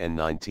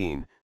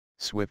 2019,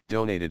 Swift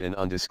donated an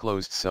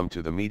undisclosed sum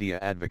to the media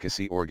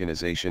advocacy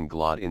organization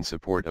GLAAD in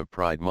support of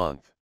Pride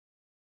Month.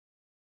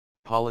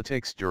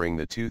 Politics. During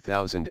the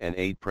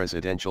 2008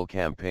 presidential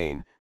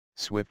campaign,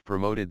 Swift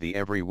promoted the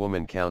Every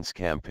Woman Counts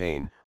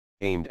campaign,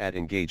 aimed at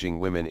engaging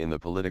women in the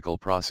political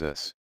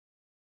process,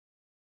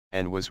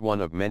 and was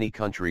one of many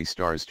country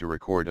stars to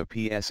record a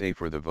PSA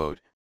for the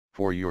Vote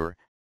for Your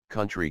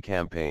Country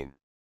campaign.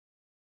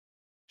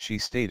 She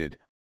stated,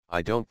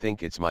 "I don't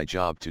think it's my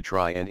job to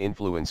try and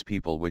influence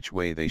people which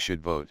way they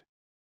should vote."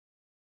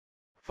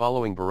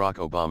 Following Barack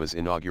Obama's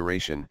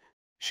inauguration,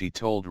 she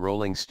told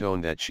Rolling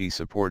Stone that she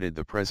supported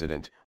the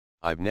president.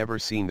 "I've never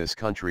seen this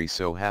country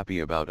so happy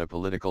about a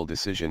political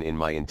decision in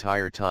my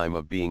entire time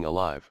of being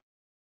alive.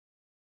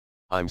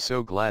 I'm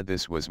so glad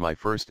this was my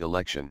first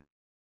election."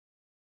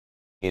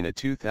 In a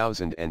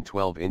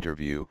 2012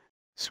 interview,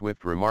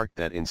 Swift remarked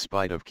that in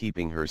spite of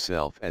keeping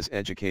herself as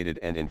educated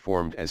and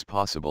informed as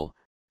possible,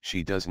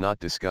 she does not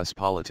discuss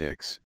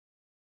politics,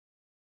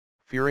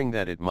 fearing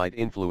that it might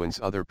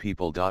influence other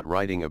people.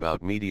 Writing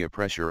about media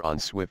pressure on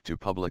Swift to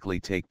publicly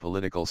take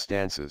political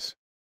stances.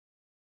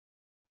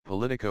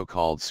 Politico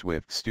called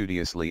Swift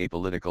studiously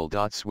apolitical.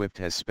 Swift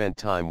has spent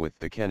time with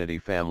the Kennedy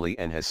family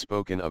and has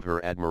spoken of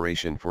her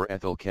admiration for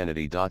Ethel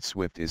Kennedy.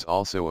 Swift is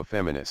also a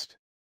feminist.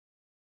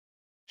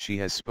 She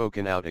has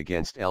spoken out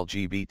against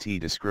LGBT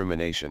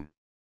discrimination.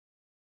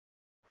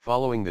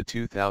 Following the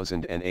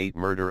 2008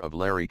 murder of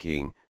Larry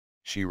King,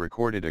 she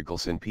recorded a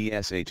Gilson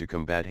PSA to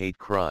combat hate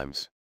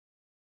crimes.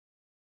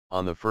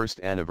 On the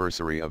first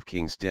anniversary of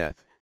King's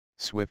death,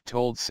 Swift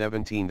told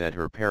 17 that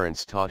her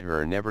parents taught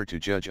her never to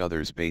judge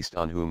others based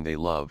on whom they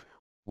love,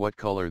 what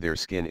color their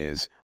skin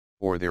is,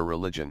 or their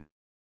religion.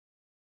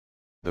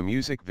 The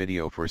music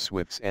video for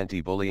Swift's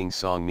anti-bullying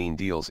song Mean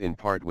deals in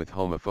part with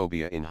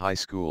homophobia in high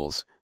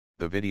schools.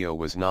 The video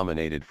was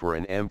nominated for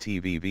an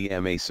MTV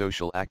VMA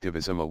Social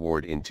Activism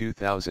Award in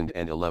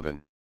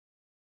 2011.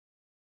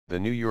 The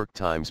New York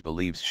Times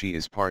believes she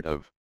is part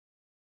of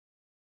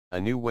a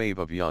new wave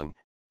of young,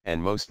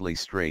 and mostly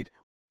straight,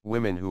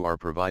 women who are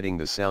providing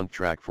the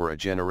soundtrack for a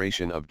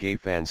generation of gay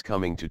fans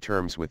coming to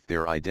terms with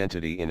their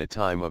identity in a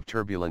time of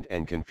turbulent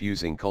and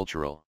confusing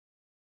cultural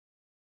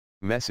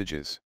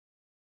messages.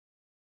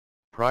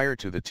 Prior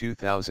to the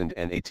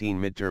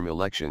 2018 midterm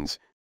elections,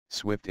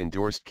 Swift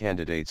endorsed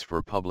candidates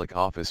for public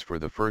office for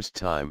the first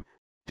time,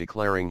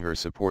 declaring her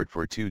support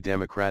for two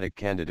Democratic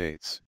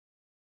candidates.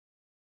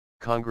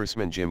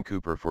 Congressman Jim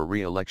Cooper for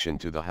re-election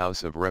to the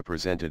House of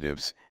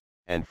Representatives,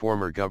 and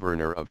former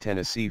Governor of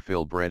Tennessee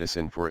Phil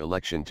Bredesen for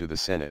election to the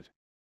Senate.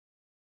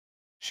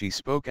 She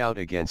spoke out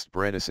against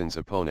Bredeson's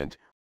opponent,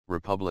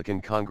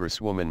 Republican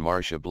Congresswoman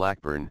Marsha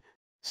Blackburn,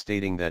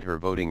 stating that her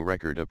voting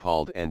record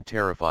appalled and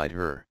terrified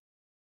her.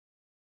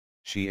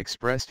 She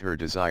expressed her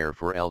desire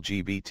for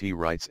LGBT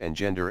rights and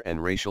gender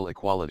and racial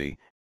equality,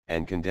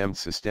 and condemned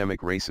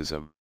systemic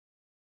racism.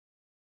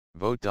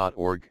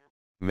 Vote.org,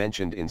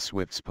 mentioned in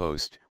Swift's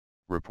post,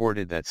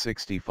 reported that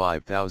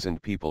 65,000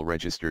 people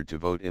registered to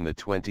vote in the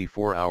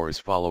 24 hours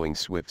following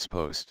Swift's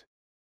post.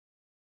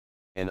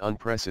 An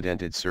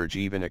unprecedented surge,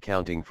 even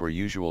accounting for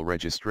usual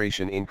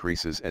registration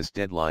increases as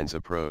deadlines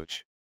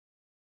approach.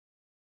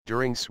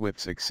 During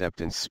Swift's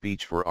acceptance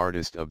speech for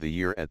Artist of the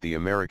Year at the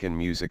American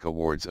Music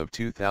Awards of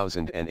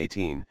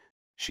 2018,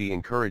 she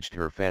encouraged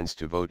her fans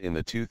to vote in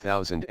the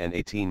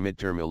 2018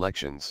 midterm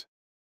elections.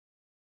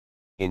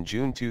 In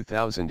June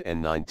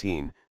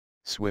 2019,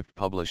 Swift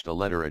published a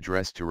letter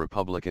addressed to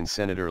Republican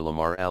Senator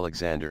Lamar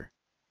Alexander,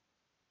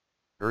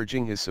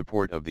 urging his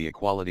support of the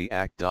Equality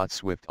Act.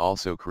 Swift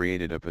also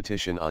created a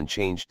petition on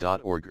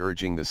Change.org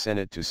urging the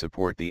Senate to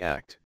support the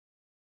act.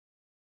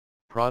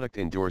 Product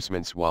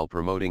endorsements. While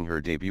promoting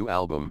her debut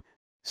album,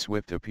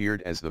 Swift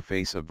appeared as the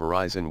face of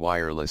Verizon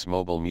Wireless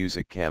mobile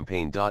music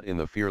campaign. In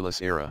the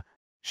Fearless era,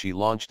 she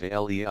launched a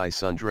LEI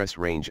sundress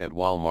range at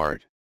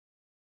Walmart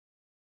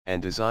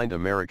and designed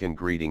American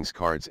greetings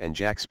cards and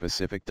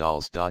Jack-specific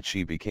dolls.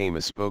 She became a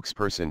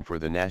spokesperson for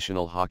the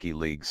National Hockey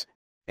Leagues,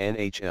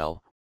 NHL,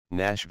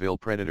 Nashville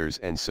Predators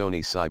and Sony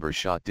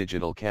CyberShot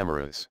digital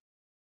cameras.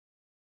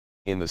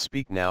 In the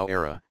Speak Now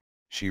era,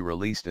 she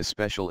released a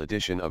special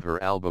edition of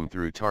her album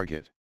through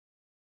Target.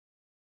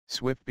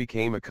 Swift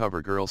became a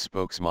CoverGirl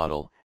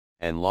spokesmodel,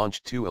 and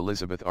launched two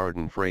Elizabeth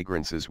Arden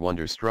fragrances,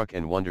 Wonderstruck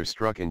and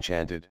Wonderstruck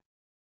Enchanted.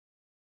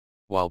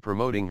 While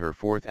promoting her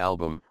fourth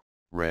album,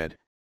 Red,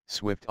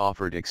 Swift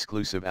offered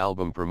exclusive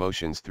album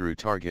promotions through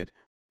Target,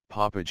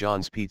 Papa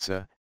John's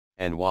Pizza,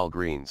 and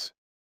Walgreens.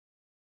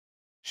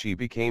 She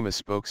became a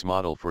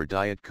spokesmodel for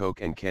Diet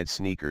Coke and Ked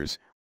sneakers,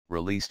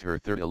 released her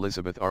third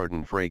Elizabeth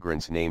Arden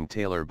fragrance named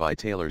Taylor by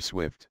Taylor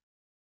Swift,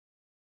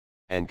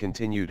 and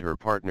continued her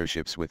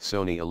partnerships with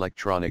Sony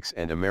Electronics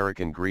and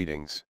American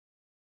Greetings.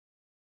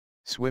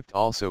 Swift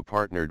also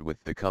partnered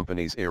with the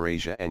companies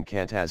AirAsia and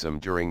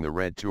Qantasm during the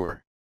Red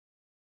Tour.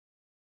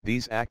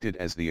 These acted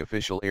as the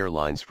official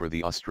airlines for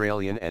the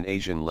Australian and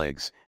Asian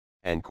legs,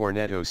 and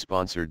Cornetto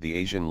sponsored the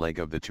Asian leg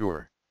of the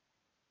tour.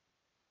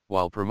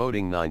 While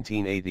promoting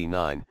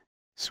 1989,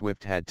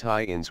 Swift had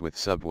tie-ins with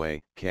Subway,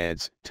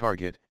 Keds,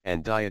 Target,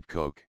 and Diet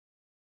Coke.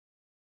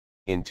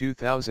 In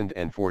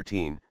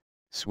 2014,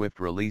 Swift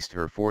released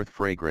her fourth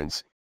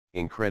fragrance,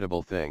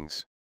 Incredible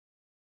Things.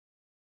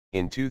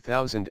 In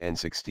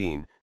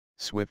 2016,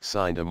 Swift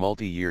signed a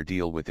multi-year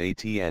deal with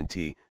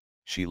AT&T.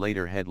 She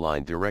later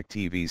headlined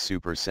DirecTV's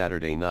Super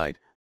Saturday Night,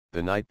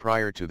 the night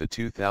prior to the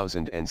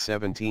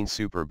 2017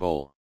 Super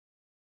Bowl.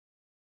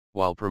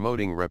 While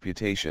promoting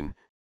Reputation,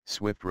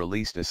 Swift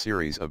released a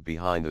series of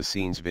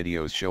behind-the-scenes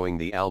videos showing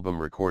the album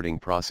recording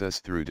process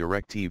through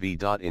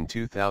DirecTV. In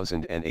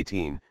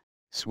 2018,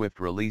 Swift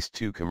released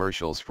 2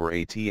 commercials for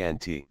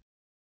AT&T.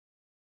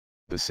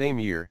 The same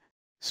year,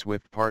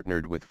 Swift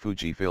partnered with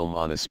Fujifilm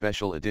on a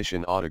special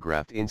edition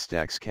autographed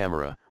Instax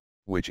camera,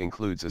 which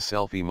includes a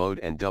selfie mode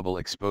and double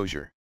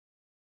exposure.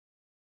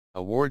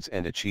 Awards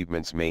and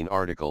Achievements Main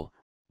article,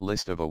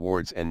 List of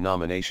awards and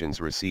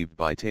nominations received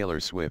by Taylor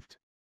Swift.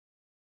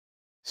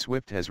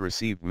 Swift has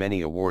received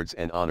many awards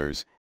and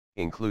honors,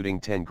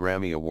 including 10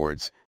 Grammy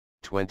Awards,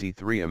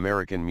 23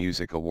 American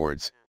Music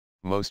Awards,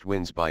 most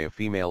wins by a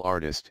female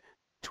artist,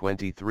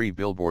 23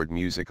 Billboard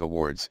Music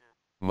Awards,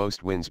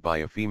 most wins by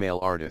a female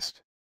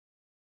artist,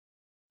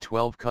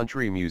 12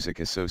 Country Music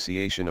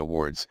Association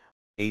Awards,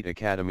 8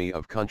 Academy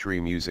of Country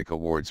Music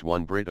Awards,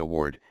 1 Brit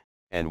Award,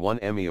 and 1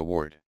 Emmy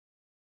Award.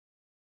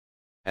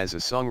 As a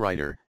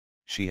songwriter,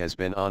 she has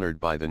been honored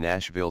by the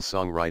Nashville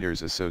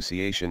Songwriters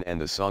Association and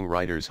the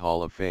Songwriters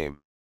Hall of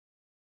Fame,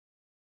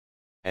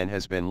 and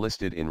has been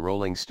listed in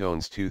Rolling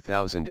Stone's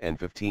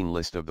 2015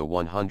 list of the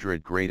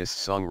 100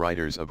 greatest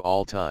songwriters of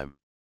all time.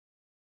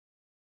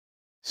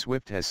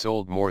 Swift has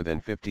sold more than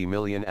 50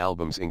 million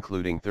albums,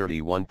 including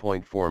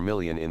 31.4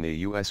 million in the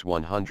US,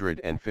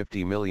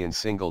 150 million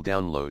single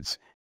downloads,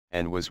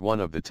 and was one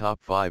of the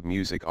top 5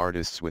 music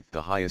artists with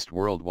the highest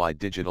worldwide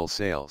digital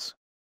sales.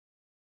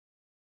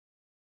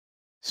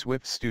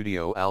 Swift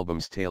studio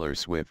albums: Taylor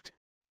Swift,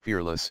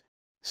 Fearless,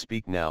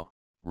 Speak Now,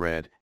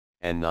 Red,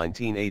 and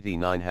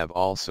 1989 have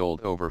all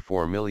sold over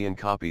 4 million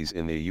copies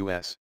in the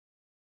US.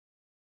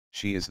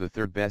 She is the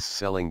third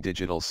best-selling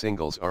digital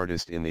singles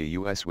artist in the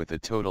US with a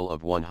total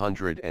of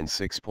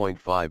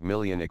 106.5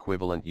 million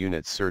equivalent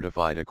units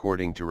certified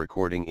according to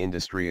Recording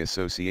Industry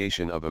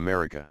Association of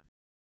America.